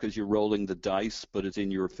start because you're rolling the dice, but it's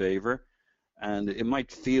in your favor. And it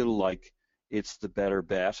might feel like it's the better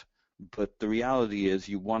bet, but the reality is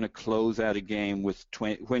you want to close out a game with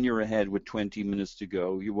when you're ahead with 20 minutes to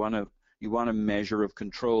go. You want a measure of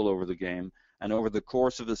control over the game, and over the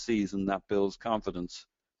course of a season, that builds confidence.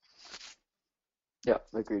 Yeah,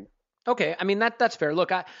 agreed. Okay, I mean that's fair.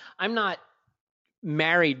 Look, I'm not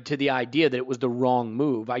married to the idea that it was the wrong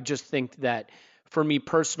move. I just think that for me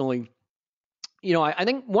personally, I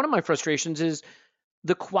think one of my frustrations is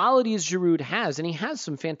the qualities Giroud has, and he has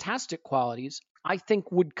some fantastic qualities, I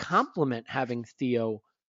think would complement having Theo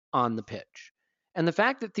on the pitch. And the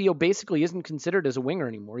fact that Theo basically isn't considered as a winger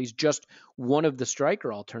anymore, he's just one of the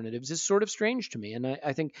striker alternatives, is sort of strange to me. And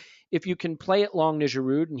I think if you can play it long to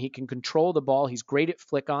Giroud and he can control the ball, he's great at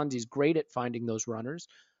flick-ons, he's great at finding those runners.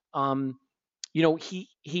 He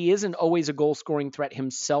isn't always a goal-scoring threat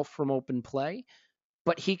himself from open play,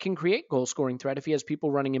 but he can create goal-scoring threat if he has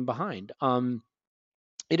people running in behind.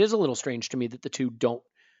 It is a little strange to me that the two don't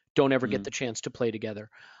ever get the chance to play together.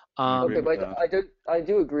 Okay, but I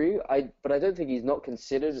do agree. But I don't think he's not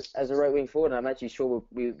considered as a right wing forward. And I'm actually sure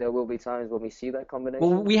there will be times when we see that combination.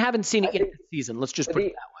 Well, we haven't seen it yet this season. Let's just put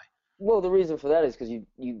it that way. Well, the reason for that is because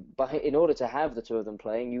in order to have the two of them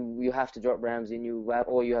playing, you have to drop Ramsey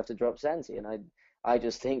or you have to drop Santi. And I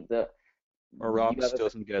just think that. Or Robs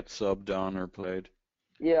doesn't get subbed on or played.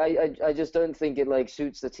 Yeah, I just don't think it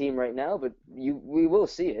suits the team right now, but we will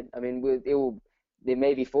see it. I mean, they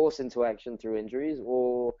may be forced into action through injuries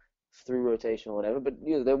or through rotation or whatever, but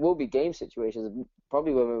there will be game situations,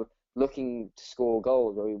 probably where we're looking to score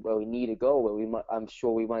goals where we need a goal, I'm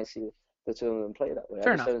sure we might see the two of them play that way.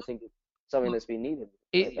 Fair enough. I don't think it's something that's been needed.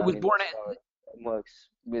 It was born works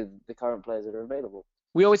with the current players that are available.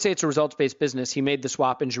 We always say it's a results-based business. He made the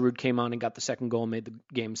swap and Giroud came on and got the second goal and made the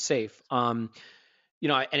game safe. And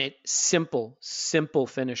it's simple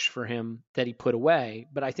finish for him that he put away.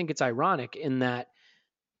 But I think it's ironic in that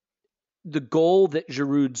the goal that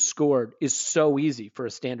Giroud scored is so easy for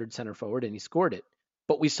a standard center forward, and he scored it.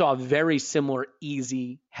 But we saw a very similar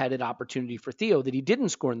easy-headed opportunity for Theo that he didn't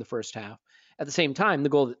score in the first half. At the same time, the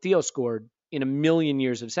goal that Theo scored in a million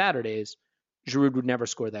years of Saturdays, Giroud would never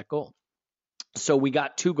score that goal. So we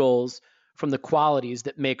got two goals from the qualities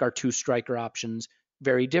that make our two striker options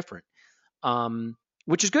very different.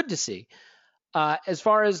 Which is good to see. As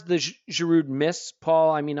far as the Giroud miss,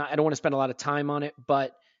 Paul, I mean, I don't want to spend a lot of time on it,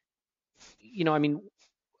 but,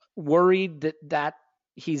 worried that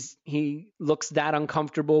he looks that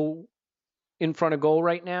uncomfortable in front of goal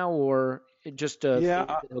right now, or just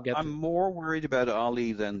I'm more worried about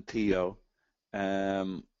Ollie than Theo.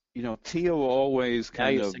 Theo always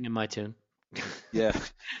kind of... Now you're singing my tune. Yeah.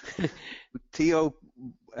 Theo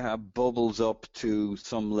bubbles up to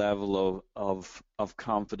some level of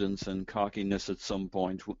confidence and cockiness at some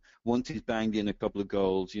point. Once he's banged in a couple of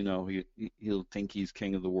goals, he'll think he's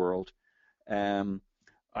king of the world.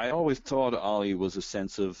 I always thought Ollie was a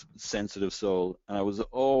sensitive soul, and I was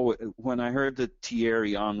when I heard the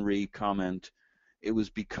Thierry Henry comment, it was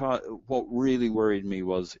because what really worried me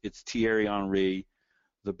was it's Thierry Henry,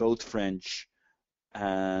 they're both French,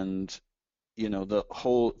 and that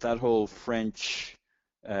whole French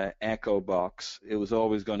echo box, it was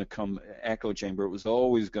always going to come, echo chamber, it was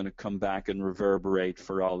always going to come back and reverberate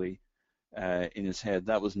for Ollie in his head.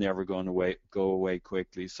 That was never going to go away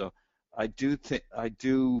quickly. So I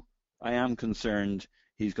am concerned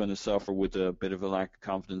he's going to suffer with a bit of a lack of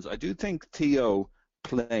confidence. I do think Theo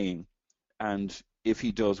playing, and if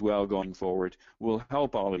he does well going forward, will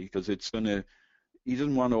help Ollie, because he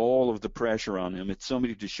doesn't want all of the pressure on him. It's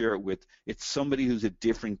somebody to share it with. It's somebody who's a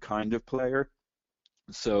different kind of player.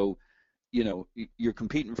 So, you're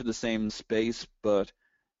competing for the same space, but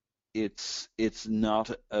it's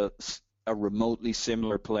not a remotely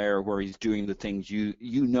similar player where he's doing the things you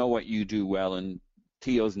know what you do well, and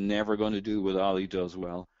Theo's never going to do what Ollie does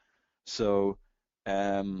well. So,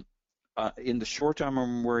 in the short term,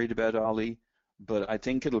 I'm worried about Ollie, but I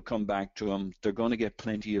think it'll come back to him. They're going to get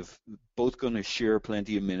both going to share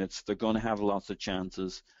plenty of minutes. They're going to have lots of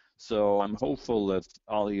chances. So I'm hopeful that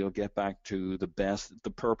Ollie will get back to the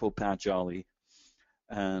purple patch Ollie,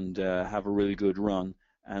 and have a really good run.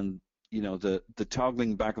 And, the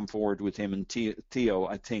toggling back and forward with him and Theo,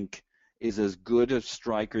 I think, is as good a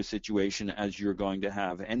striker situation as you're going to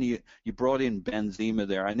have. You brought in Benzema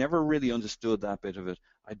there. I never really understood that bit of it.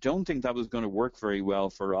 I don't think that was going to work very well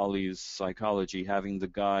for Ollie's psychology, having the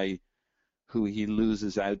guy who he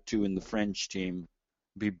loses out to in the French team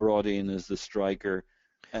be brought in as the striker.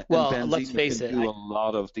 Well, and let's face it. Do a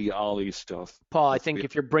lot of the Ollie stuff. Paul, I think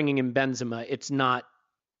if you're bringing in Benzema, it's not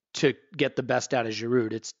to get the best out of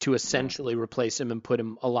Giroud. It's to essentially replace him and put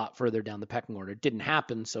him a lot further down the pecking order. It didn't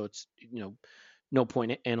happen, so it's no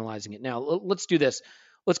point analyzing it now. Let's do this.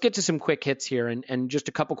 Let's get to some quick hits here and just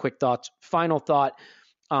a couple quick thoughts. Final thought,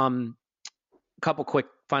 couple quick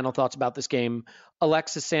final thoughts about this game.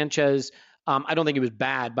 Alexis Sanchez, I don't think he was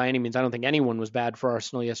bad by any means. I don't think anyone was bad for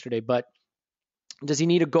Arsenal yesterday, but does he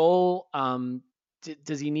need a goal?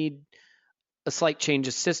 Does he need a slight change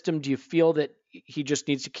of system? Do you feel that he just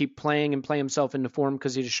needs to keep playing and play himself into form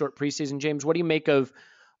because he had a short preseason? James, what do you make of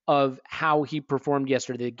how he performed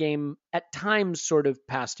yesterday? The game at times sort of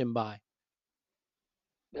passed him by.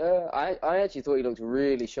 I actually thought he looked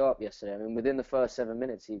really sharp yesterday. I mean, within the first 7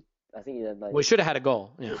 minutes, I think he had Well, he should have had a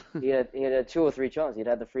goal. Yeah. he had 2 or 3 chances. He'd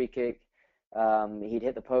had the free kick. He'd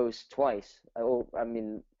hit the post twice. I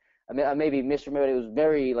maybe misremembered. It was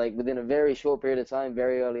very within a very short period of time,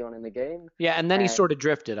 very early on in the game. Yeah, and then he sort of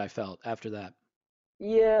drifted. I felt after that.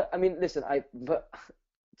 Yeah, I mean, listen, I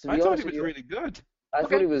thought he was really good. I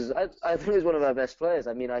thought he was one of our best players.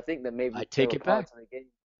 I mean, I think that maybe I take it back.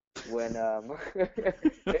 When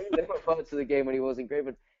maybe there were parts of the game when he wasn't great,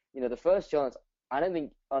 but the first chance, I don't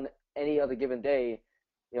think on any other given day,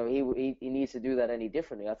 he needs to do that any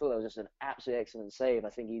differently. I thought that was just an absolutely excellent save. I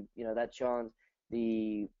think that chance,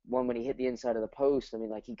 the one when he hit the inside of the post, I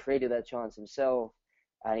mean, he created that chance himself,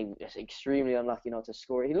 and he was extremely unlucky not to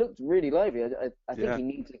score. He looked really lively. I think he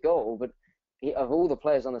needs a goal, but of all the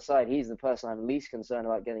players on the side, he's the person I'm least concerned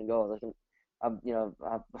about getting goals.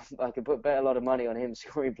 I could put a lot of money on him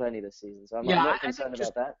scoring plenty this season, so I'm not concerned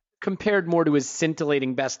about that. Compared more to his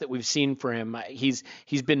scintillating best that we've seen for him, he's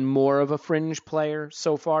been more of a fringe player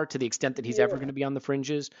so far, to the extent that he's ever going to be on the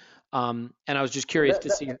fringes. And I was just curious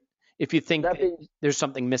to see if you think there's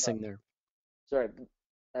something missing there. Sorry,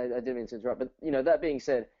 I didn't mean to interrupt, but that being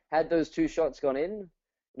said, had those 2 shots gone in,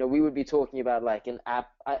 we would be talking about an app.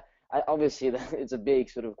 Obviously it's a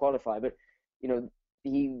big sort of qualifier, but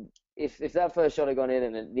if that first shot had gone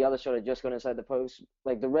in and the other shot had just gone inside the post,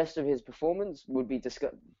 the rest of his performance would be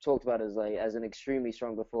talked about as an extremely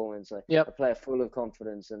strong performance, a player full of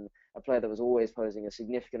confidence and a player that was always posing a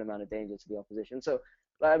significant amount of danger to the opposition. So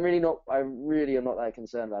I really am not that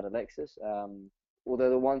concerned about Alexis. Although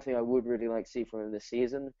the one thing I would really like to see from him this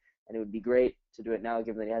season, and it would be great to do it now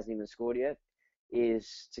given that he hasn't even scored yet,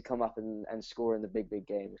 is to come up and score in the big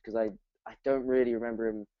games, because I don't really remember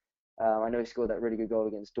him. I know he scored that really good goal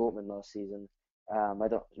against Dortmund last season.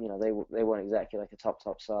 They weren't exactly a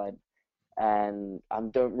top side, and I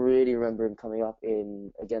don't really remember him coming up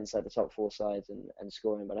against the top 4 sides and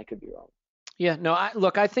scoring, but I could be wrong. Yeah, no,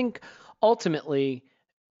 I think ultimately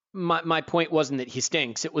my point wasn't that he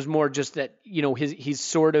stinks. It was more just that he's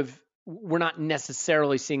sort of, we're not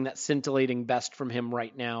necessarily seeing that scintillating best from him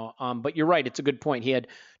right now. But you're right, it's a good point. He had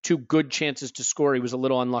 2 good chances to score. He was a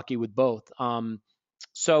little unlucky with both.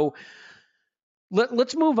 So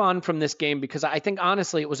let's move on from this game, because I think,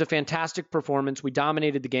 honestly, it was a fantastic performance. We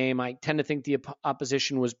dominated the game. I tend to think the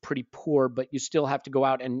opposition was pretty poor, but you still have to go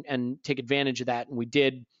out and take advantage of that, and we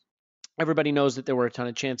did. Everybody knows that there were a ton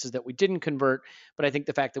of chances that we didn't convert, but I think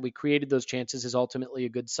the fact that we created those chances is ultimately a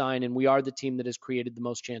good sign, and we are the team that has created the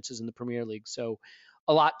most chances in the Premier League. So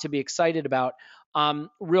a lot to be excited about.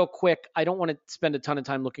 Real quick, I don't want to spend a ton of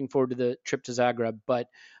time looking forward to the trip to Zagreb, but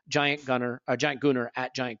Giant Gunner at Giant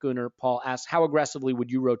Gunner, Paul asks, how aggressively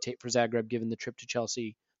would you rotate for Zagreb given the trip to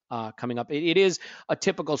Chelsea coming up? It is a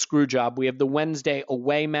typical screw job. We have the Wednesday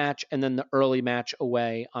away match and then the early match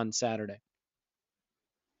away on Saturday.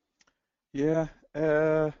 Yeah,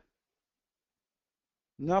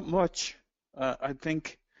 not much. I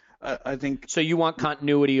think. So you want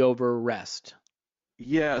continuity over rest?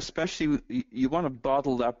 Yeah, especially you want to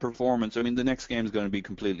bottle that performance. I mean, the next game is going to be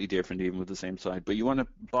completely different, even with the same side. But you want to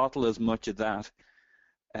bottle as much of that.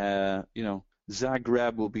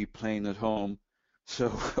 Zagreb will be playing at home, so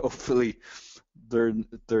hopefully they're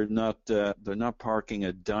not parking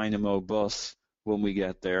a Dynamo bus when we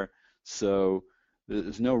get there. So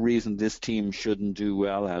there's no reason this team shouldn't do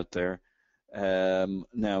well out there.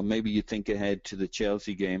 Now, maybe you think ahead to the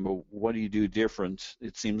Chelsea game, but what do you do different?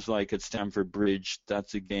 It seems like at Stamford Bridge,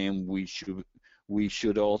 that's a game we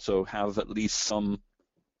should also have at least some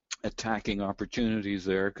attacking opportunities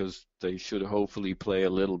there, because they should hopefully play a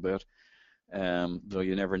little bit. Though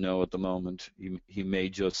you never know at the moment. He may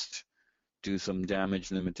just do some damage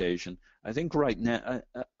limitation. I think right now,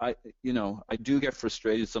 I do get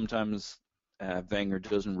frustrated sometimes. Wenger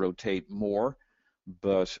doesn't rotate more,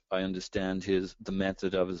 but I understand the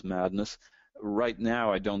method of his madness. Right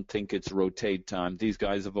now, I don't think it's rotate time. These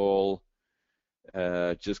guys have all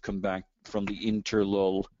just come back from the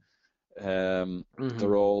interlull.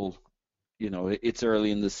 They're all, it's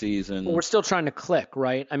early in the season. Well, we're still trying to click,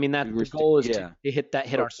 right? I mean, the goal is to hit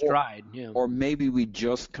our stride. Yeah. Or maybe we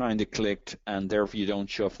just kind of clicked, and therefore you don't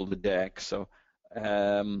shuffle the deck. So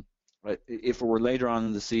if it were later on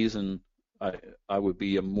in the season, I would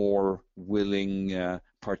be a more willing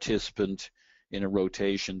participant in a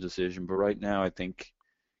rotation decision. But right now, I think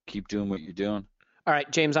keep doing what you're doing. All right,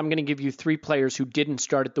 James, I'm going to give you 3 players who didn't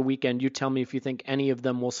start at the weekend. You tell me if you think any of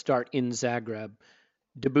them will start in Zagreb.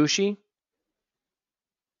 Debuchy?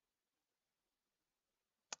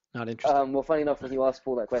 Not interested. Well, funny enough, when you asked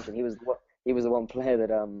Paul that question, he was the one player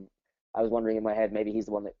that I was wondering in my head, maybe he's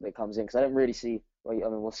the one that comes in, because I don't really see. Well, I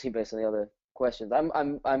mean, we'll see based on the other questions.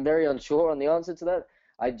 I'm very unsure on the answer to that.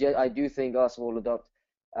 I do think Arsenal will adopt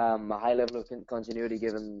a high level of continuity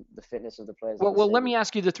given the fitness of the players. Well, let me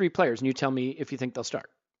ask you the 3 players, and you tell me if you think they'll start.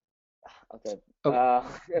 Okay.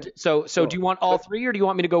 So do you want all 3, or do you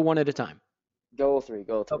want me to go one at a time? Go all 3.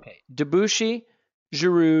 Okay. Debuchy,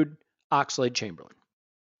 Giroud, Oxlade-Chamberlain.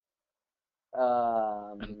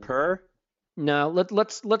 And Per? No,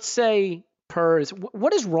 let's say Per is.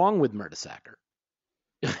 What is wrong with Mertesacker?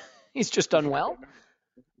 He's just unwell.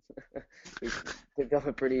 He's picked up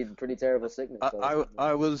a pretty terrible sickness.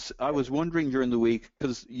 I was wondering during the week,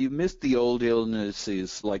 because you missed the old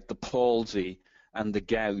illnesses like the palsy and the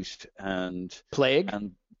gout and plague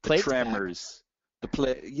and the tremors.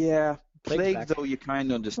 Plague though you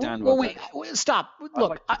kind of understand. Well, wait, stop.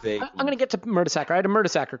 Look, I'm going to get to Mertesacker. I had a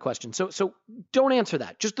Mertesacker question, so don't answer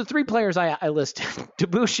that. Just the 3 players I listed: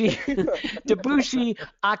 Debuchy,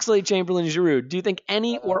 Oxlade-Chamberlain, Giroud. Do you think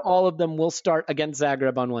any or all of them will start against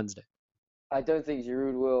Zagreb on Wednesday? I don't think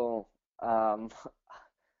Giroud will.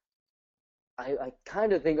 I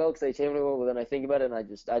kind of think Oxlade-Chamberlain will, but then I think about it and I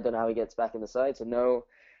don't know how he gets back in the side. So no.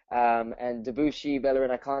 And Debuchy,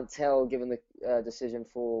 Bellerin, I can't tell given the decision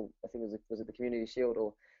for, I think was it the Community Shield,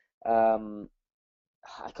 or I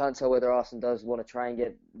can't tell whether Arsenal does want to try and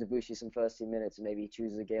get Debuchy some first team minutes and maybe he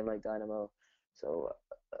chooses a game like Dynamo. So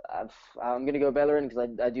I'm going to go Bellerin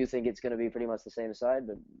because I do think it's going to be pretty much the same side,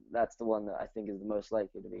 but that's the one that I think is the most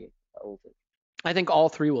likely to be altered. I think all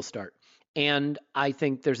 3 will start, and I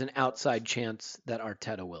think there's an outside chance that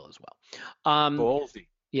Arteta will as well. Ballsy.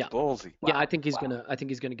 Yeah. Ballsy. Wow. Yeah, I think he's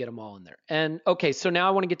gonna get them all in there. And okay, so now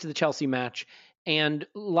I want to get to the Chelsea match, and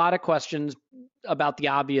a lot of questions about the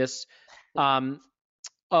obvious.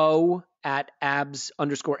 O at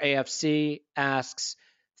abs_AFC asks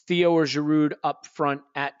Theo or Giroud up front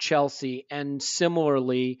at Chelsea, and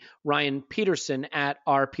similarly, Ryan Peterson at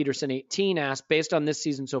rpeterson18 asks, based on this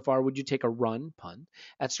season so far, would you take a run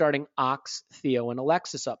at starting Ox, Theo, and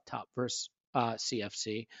Alexis up top versus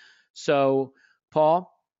CFC? So, Paul,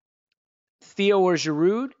 Theo or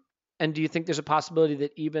Giroud, and do you think there's a possibility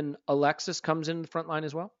that even Alexis comes in the front line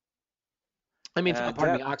as well? I mean,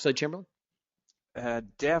 Oxlade-Chamberlain?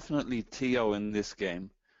 Definitely Theo in this game.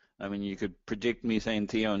 I mean, you could predict me saying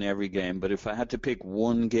Theo in every game, but if I had to pick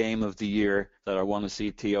one game of the year that I want to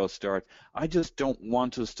see Theo start, I just don't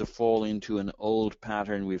want us to fall into an old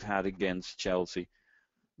pattern we've had against Chelsea.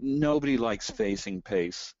 Nobody likes facing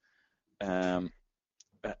pace. And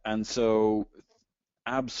so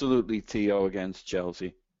absolutely Theo against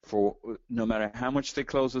Chelsea. For no matter how much they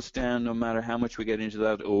close us down, no matter how much we get into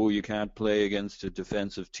that, you can't play against a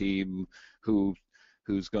defensive team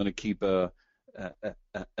who's going to keep a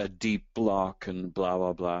deep block and blah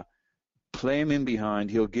blah blah. Play him in behind.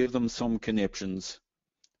 He'll give them some conniptions,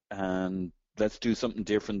 and let's do something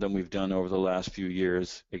different than we've done over the last few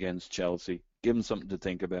years against Chelsea. Give them something to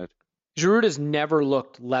think about. Giroud has never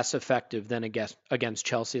looked less effective than against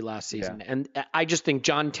Chelsea last season. Yeah. And I just think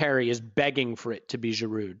John Terry is begging for it to be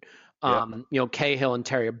Giroud. Cahill and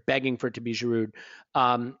Terry are begging for it to be Giroud.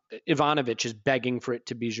 Ivanovic is begging for it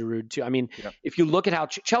to be Giroud too. I mean, if you look at how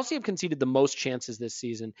Chelsea have conceded the most chances this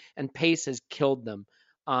season, and pace has killed them.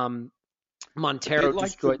 Montero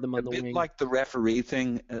destroyed them on the wing. A bit like the referee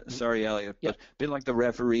thing. Sorry, Elliot, but a bit like the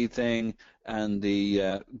referee thing and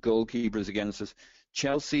the goalkeepers against us.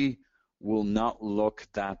 Chelsea will not look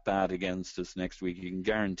that bad against us next week. You can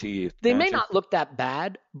guarantee it. They may not look that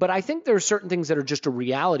bad, but I think there are certain things that are just a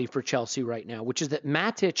reality for Chelsea right now, which is that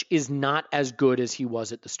Matic is not as good as he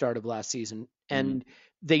was at the start of last season. And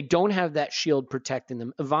they don't have that shield protecting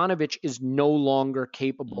them. Ivanovic is no longer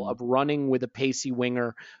capable of running with a pacey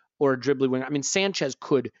winger or a dribbly winger. I mean, Sanchez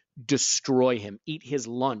could destroy him, eat his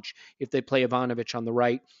lunch if they play Ivanovic on the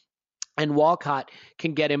right. And Walcott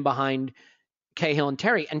can get in behind Cahill and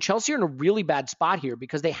Terry. And Chelsea are in a really bad spot here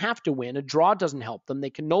because they have to win. A draw doesn't help them. They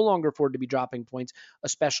can no longer afford to be dropping points,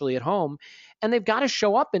 especially at home. And they've got to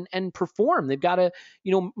show up and perform. They've got to,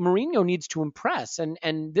 Mourinho needs to impress.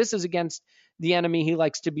 And this is against the enemy he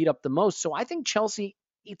likes to beat up the most. So I think Chelsea,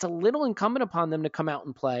 it's a little incumbent upon them to come out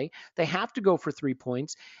and play. They have to go for 3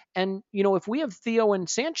 points. And, if we have Theo and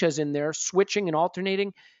Sanchez in there switching and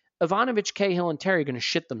alternating, Ivanovic, Cahill, and Terry are going to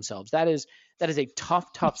shit themselves. That is a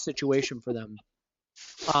tough situation for them.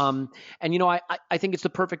 And, I think it's the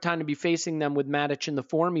perfect time to be facing them with Matic in the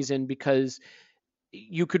form he's in, because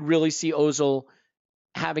you could really see Ozil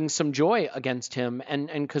having some joy against him,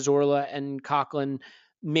 and Cazorla and Coquelin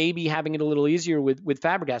maybe having it a little easier with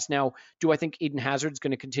Fabregas. Now, do I think Eden Hazard's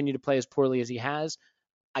going to continue to play as poorly as he has?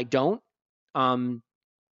 I don't.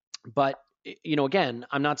 But, again,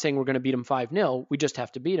 I'm not saying we're going to beat him 5-0. We just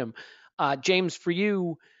have to beat him. James, for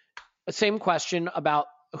you, same question about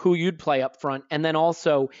who you'd play up front. And then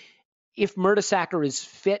also, if Mertesacker is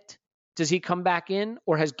fit, does he come back in,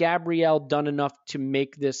 or has Gabriel done enough to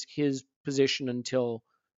make this his position until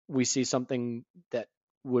we see something that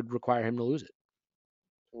would require him to lose it?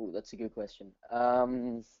 Ooh, that's a good question.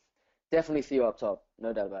 Definitely Theo up top,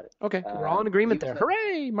 no doubt about it. Okay, we're all in agreement there.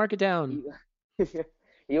 Hooray! Mark it down.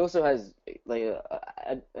 He also has,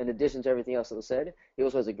 in addition to everything else that was said, he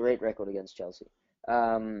also has a great record against Chelsea.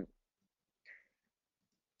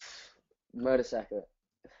 Mertesacker.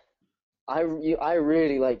 I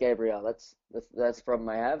really like Gabriel. That's the problem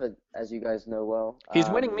I have, as you guys know well. He's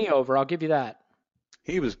winning me over. I'll give you that.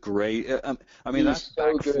 He was great. That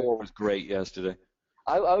back four was great yesterday.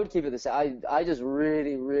 I would keep it the same. I just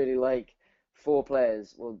really, really like 4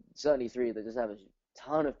 players, well, certainly 3, that just have a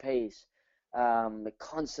ton of pace. They're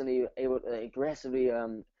constantly able to aggressively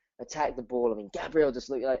attack the ball. I mean, Gabriel just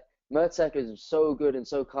looked like Mertesacker is so good and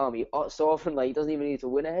so calm. He so often he doesn't even need to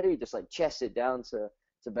win a header. He just chests it down to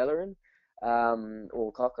Bellerin,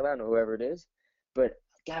 or Coquelin, or whoever it is. But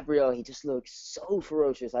Gabriel, he just looks so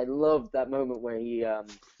ferocious. I loved that moment where he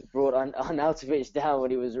brought Arnautovic down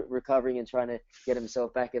when he was recovering and trying to get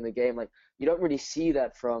himself back in the game. You don't really see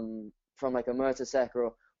that from a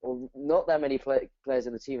Mertesacker or not that many players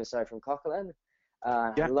in the team aside from Coquelin.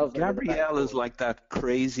 I love Gabriel is like that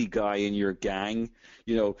crazy guy in your gang.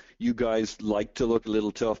 You guys like to look a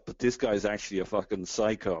little tough, but this guy's actually a fucking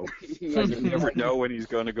psycho. You never know when he's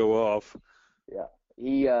going to go off.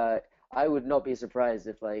 Yeah, I would not be surprised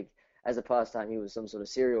if, as a pastime, he was some sort of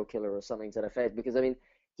serial killer or something to that effect. Because I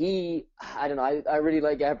don't know. I really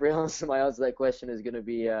like Gabriel. So my answer to that question is going to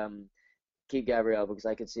be keep Gabriel, because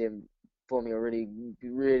I could see him forming a really,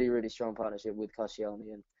 really, really strong partnership with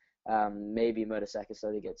Koscielny, and maybe Mertesacker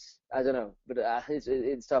slowly gets. I don't know, but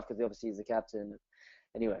it's tough because obviously he's the captain.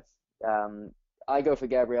 Anyway, I go for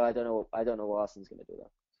Gabriel. I don't know what Arsenal's going to do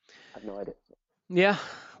though. I have no idea. Yeah,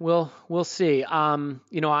 we'll see. The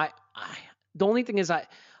only thing is I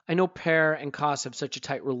know Per and Kos have such a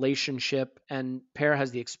tight relationship, and Per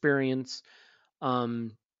has the experience.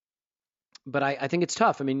 But I think it's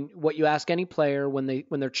tough. I mean, what you ask any player when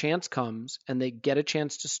their chance comes and they get a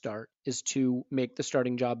chance to start is to make the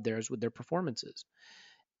starting job theirs with their performances.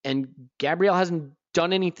 And Gabriel hasn't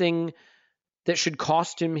done anything that should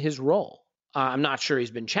cost him his role. I'm not sure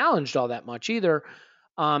he's been challenged all that much either.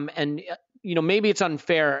 Maybe it's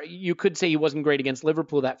unfair. You could say he wasn't great against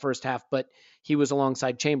Liverpool that first half, but he was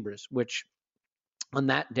alongside Chambers, which on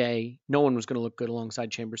that day, no one was going to look good alongside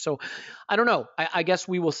Chambers. So I don't know. I guess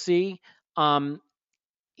we will see.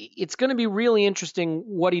 It's going to be really interesting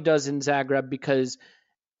what he does in Zagreb, because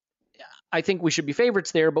I think we should be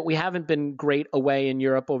favorites there, but we haven't been great away in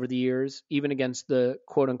Europe over the years, even against the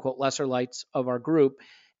quote-unquote lesser lights of our group.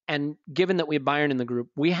 And given that we have Bayern in the group,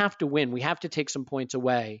 we have to win. We have to take some points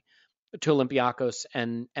away to Olympiacos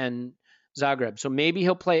and Zagreb. So maybe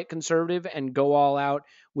he'll play it conservative and go all out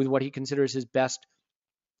with what he considers his best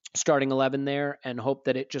starting 11 there, and hope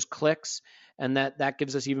that it just clicks and that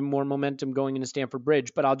gives us even more momentum going into Stamford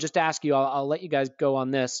Bridge. But I'll just ask you, I'll let you guys go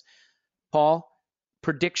on this. Paul,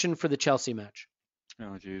 prediction for the Chelsea match.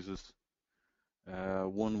 Oh, Jesus.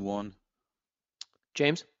 1-1.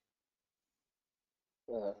 James?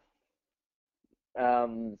 I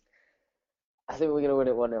think we're going to win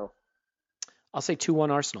it 1-0. I'll say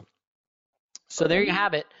 2-1 Arsenal. So there you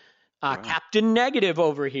have it. Wow. Captain Negative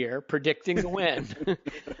over here predicting the win.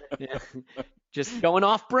 Yeah. Just going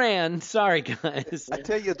off brand. Sorry, guys. I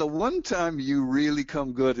tell you, the one time you really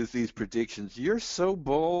come good is these predictions. You're so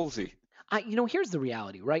ballsy. Here's the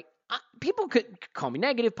reality, right? People could call me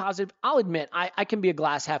negative, positive. I'll admit I can be a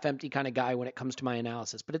glass half empty kind of guy when it comes to my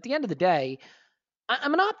analysis. But at the end of the day,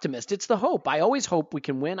 I'm an optimist. It's the hope. I always hope we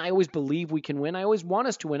can win. I always believe we can win. I always want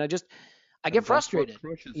us to win. I get frustrated,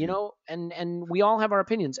 and we all have our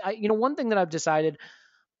opinions. One thing that I've decided,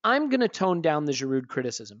 I'm going to tone down the Giroud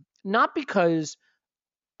criticism, not because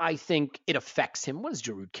I think it affects him. What does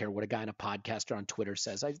Giroud care what a guy in a podcast or on Twitter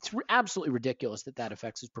says? It's absolutely ridiculous that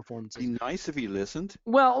affects his performances. It'd be nice if he listened.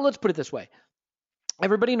 Well, let's put it this way.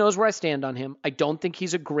 Everybody knows where I stand on him. I don't think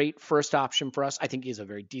he's a great first option for us. I think he's a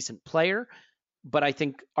very decent player, but I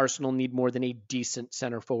think Arsenal need more than a decent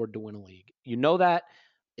center forward to win a league. You know that.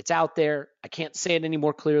 It's out there. I can't say it any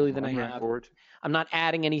more clearly than I have. I'm not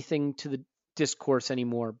adding anything to the discourse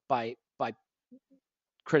anymore by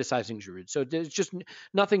criticizing Giroud. So there's just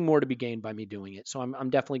nothing more to be gained by me doing it. So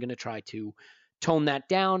I'm definitely going to try to tone that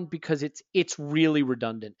down because it's really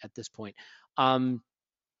redundant at this point. And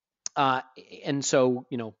so,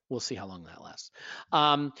 we'll see how long that lasts.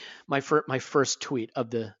 My first tweet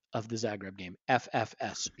of the Zagreb game,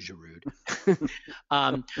 FFS Giroud.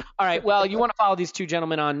 All right. Well, you want to follow these two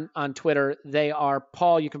gentlemen on Twitter. They are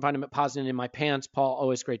Paul. You can find him at Positive in My Pants. Paul,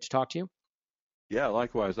 always great to talk to you. Yeah,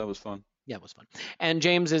 likewise. That was fun. Yeah, it was fun. And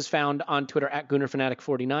James is found on Twitter at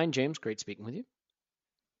GoonerFanatic49. James, great speaking with you.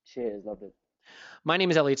 Cheers. Love it. My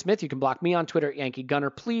name is Elliot Smith. You can block me on Twitter at Yankee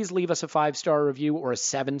Gunner. Please leave us a 5-star review or a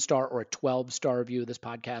 7-star or a 12-star review of this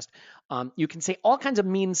podcast. You can say all kinds of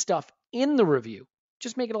mean stuff in the review.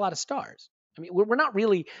 Just make it a lot of stars. I mean, we're not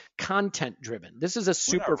really content driven. This is a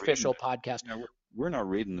superficial podcast. No, we're not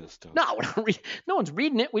reading this stuff. No, no one's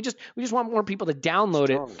reading it. We just want more people to download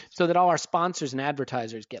it so that all our sponsors and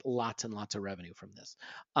advertisers get lots and lots of revenue from this.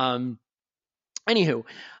 Anywho,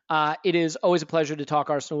 it is always a pleasure to talk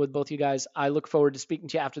Arsenal with both you guys. I look forward to speaking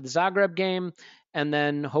to you after the Zagreb game, and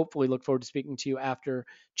then hopefully look forward to speaking to you after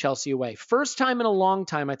Chelsea away. First time in a long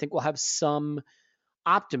time, I think we'll have some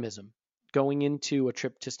optimism going into a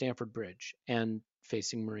trip to Stamford Bridge and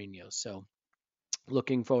facing Mourinho. So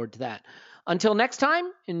looking forward to that. Until next time,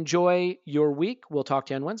 enjoy your week. We'll talk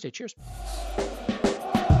to you on Wednesday. Cheers.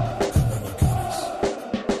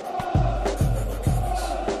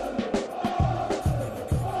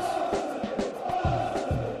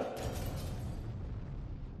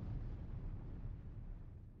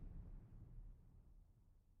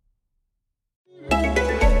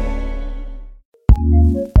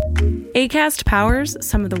 Acast powers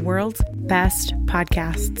some of the world's best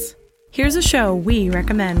podcasts. Here's a show we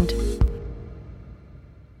recommend.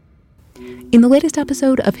 In the latest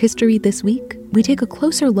episode of History This Week, we take a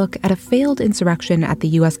closer look at a failed insurrection at the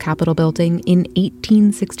U.S. Capitol building in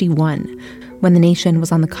 1861, when the nation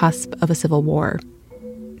was on the cusp of a civil war.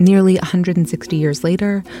 Nearly 160 years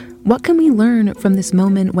later, what can we learn from this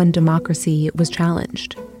moment when democracy was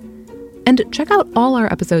challenged? And check out all our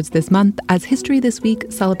episodes this month as History This Week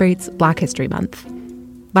celebrates Black History Month.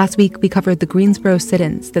 Last week, we covered the Greensboro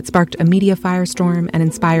sit-ins that sparked a media firestorm and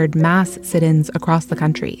inspired mass sit-ins across the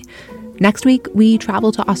country. Next week, we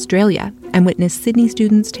travel to Australia and witness Sydney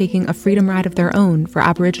students taking a freedom ride of their own for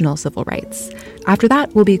Aboriginal civil rights. After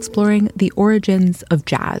that, we'll be exploring the origins of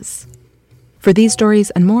jazz. For these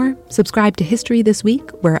stories and more, subscribe to History This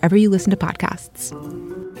Week wherever you listen to podcasts.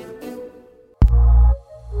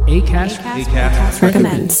 Acast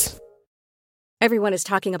recommends. Everyone is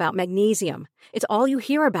talking about magnesium. It's all you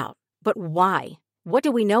hear about. But why? What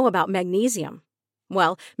do we know about magnesium?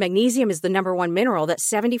 Well, magnesium is the #1 mineral that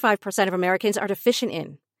 75% of Americans are deficient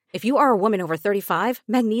in. If you are a woman over 35,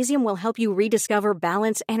 magnesium will help you rediscover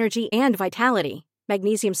balance, energy, and vitality.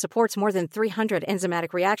 Magnesium supports more than 300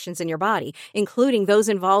 enzymatic reactions in your body, including those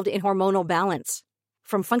involved in hormonal balance.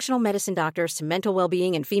 From functional medicine doctors to mental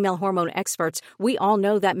well-being and female hormone experts, we all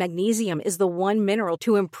know that magnesium is the one mineral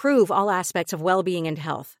to improve all aspects of well-being and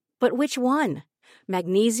health. But which one?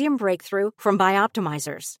 Magnesium Breakthrough from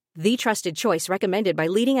Bioptimizers, the trusted choice recommended by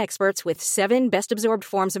leading experts with 7 best-absorbed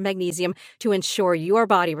forms of magnesium to ensure your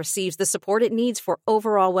body receives the support it needs for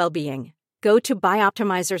overall well-being. Go to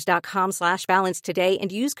bioptimizers.com/balance today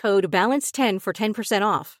and use code BALANCE10 for 10%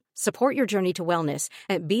 off. Support your journey to wellness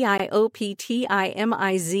at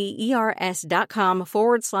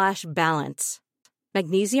bioptimizers.com/balance.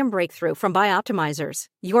 Magnesium Breakthrough from Bioptimizers,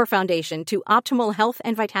 your foundation to optimal health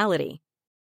and vitality.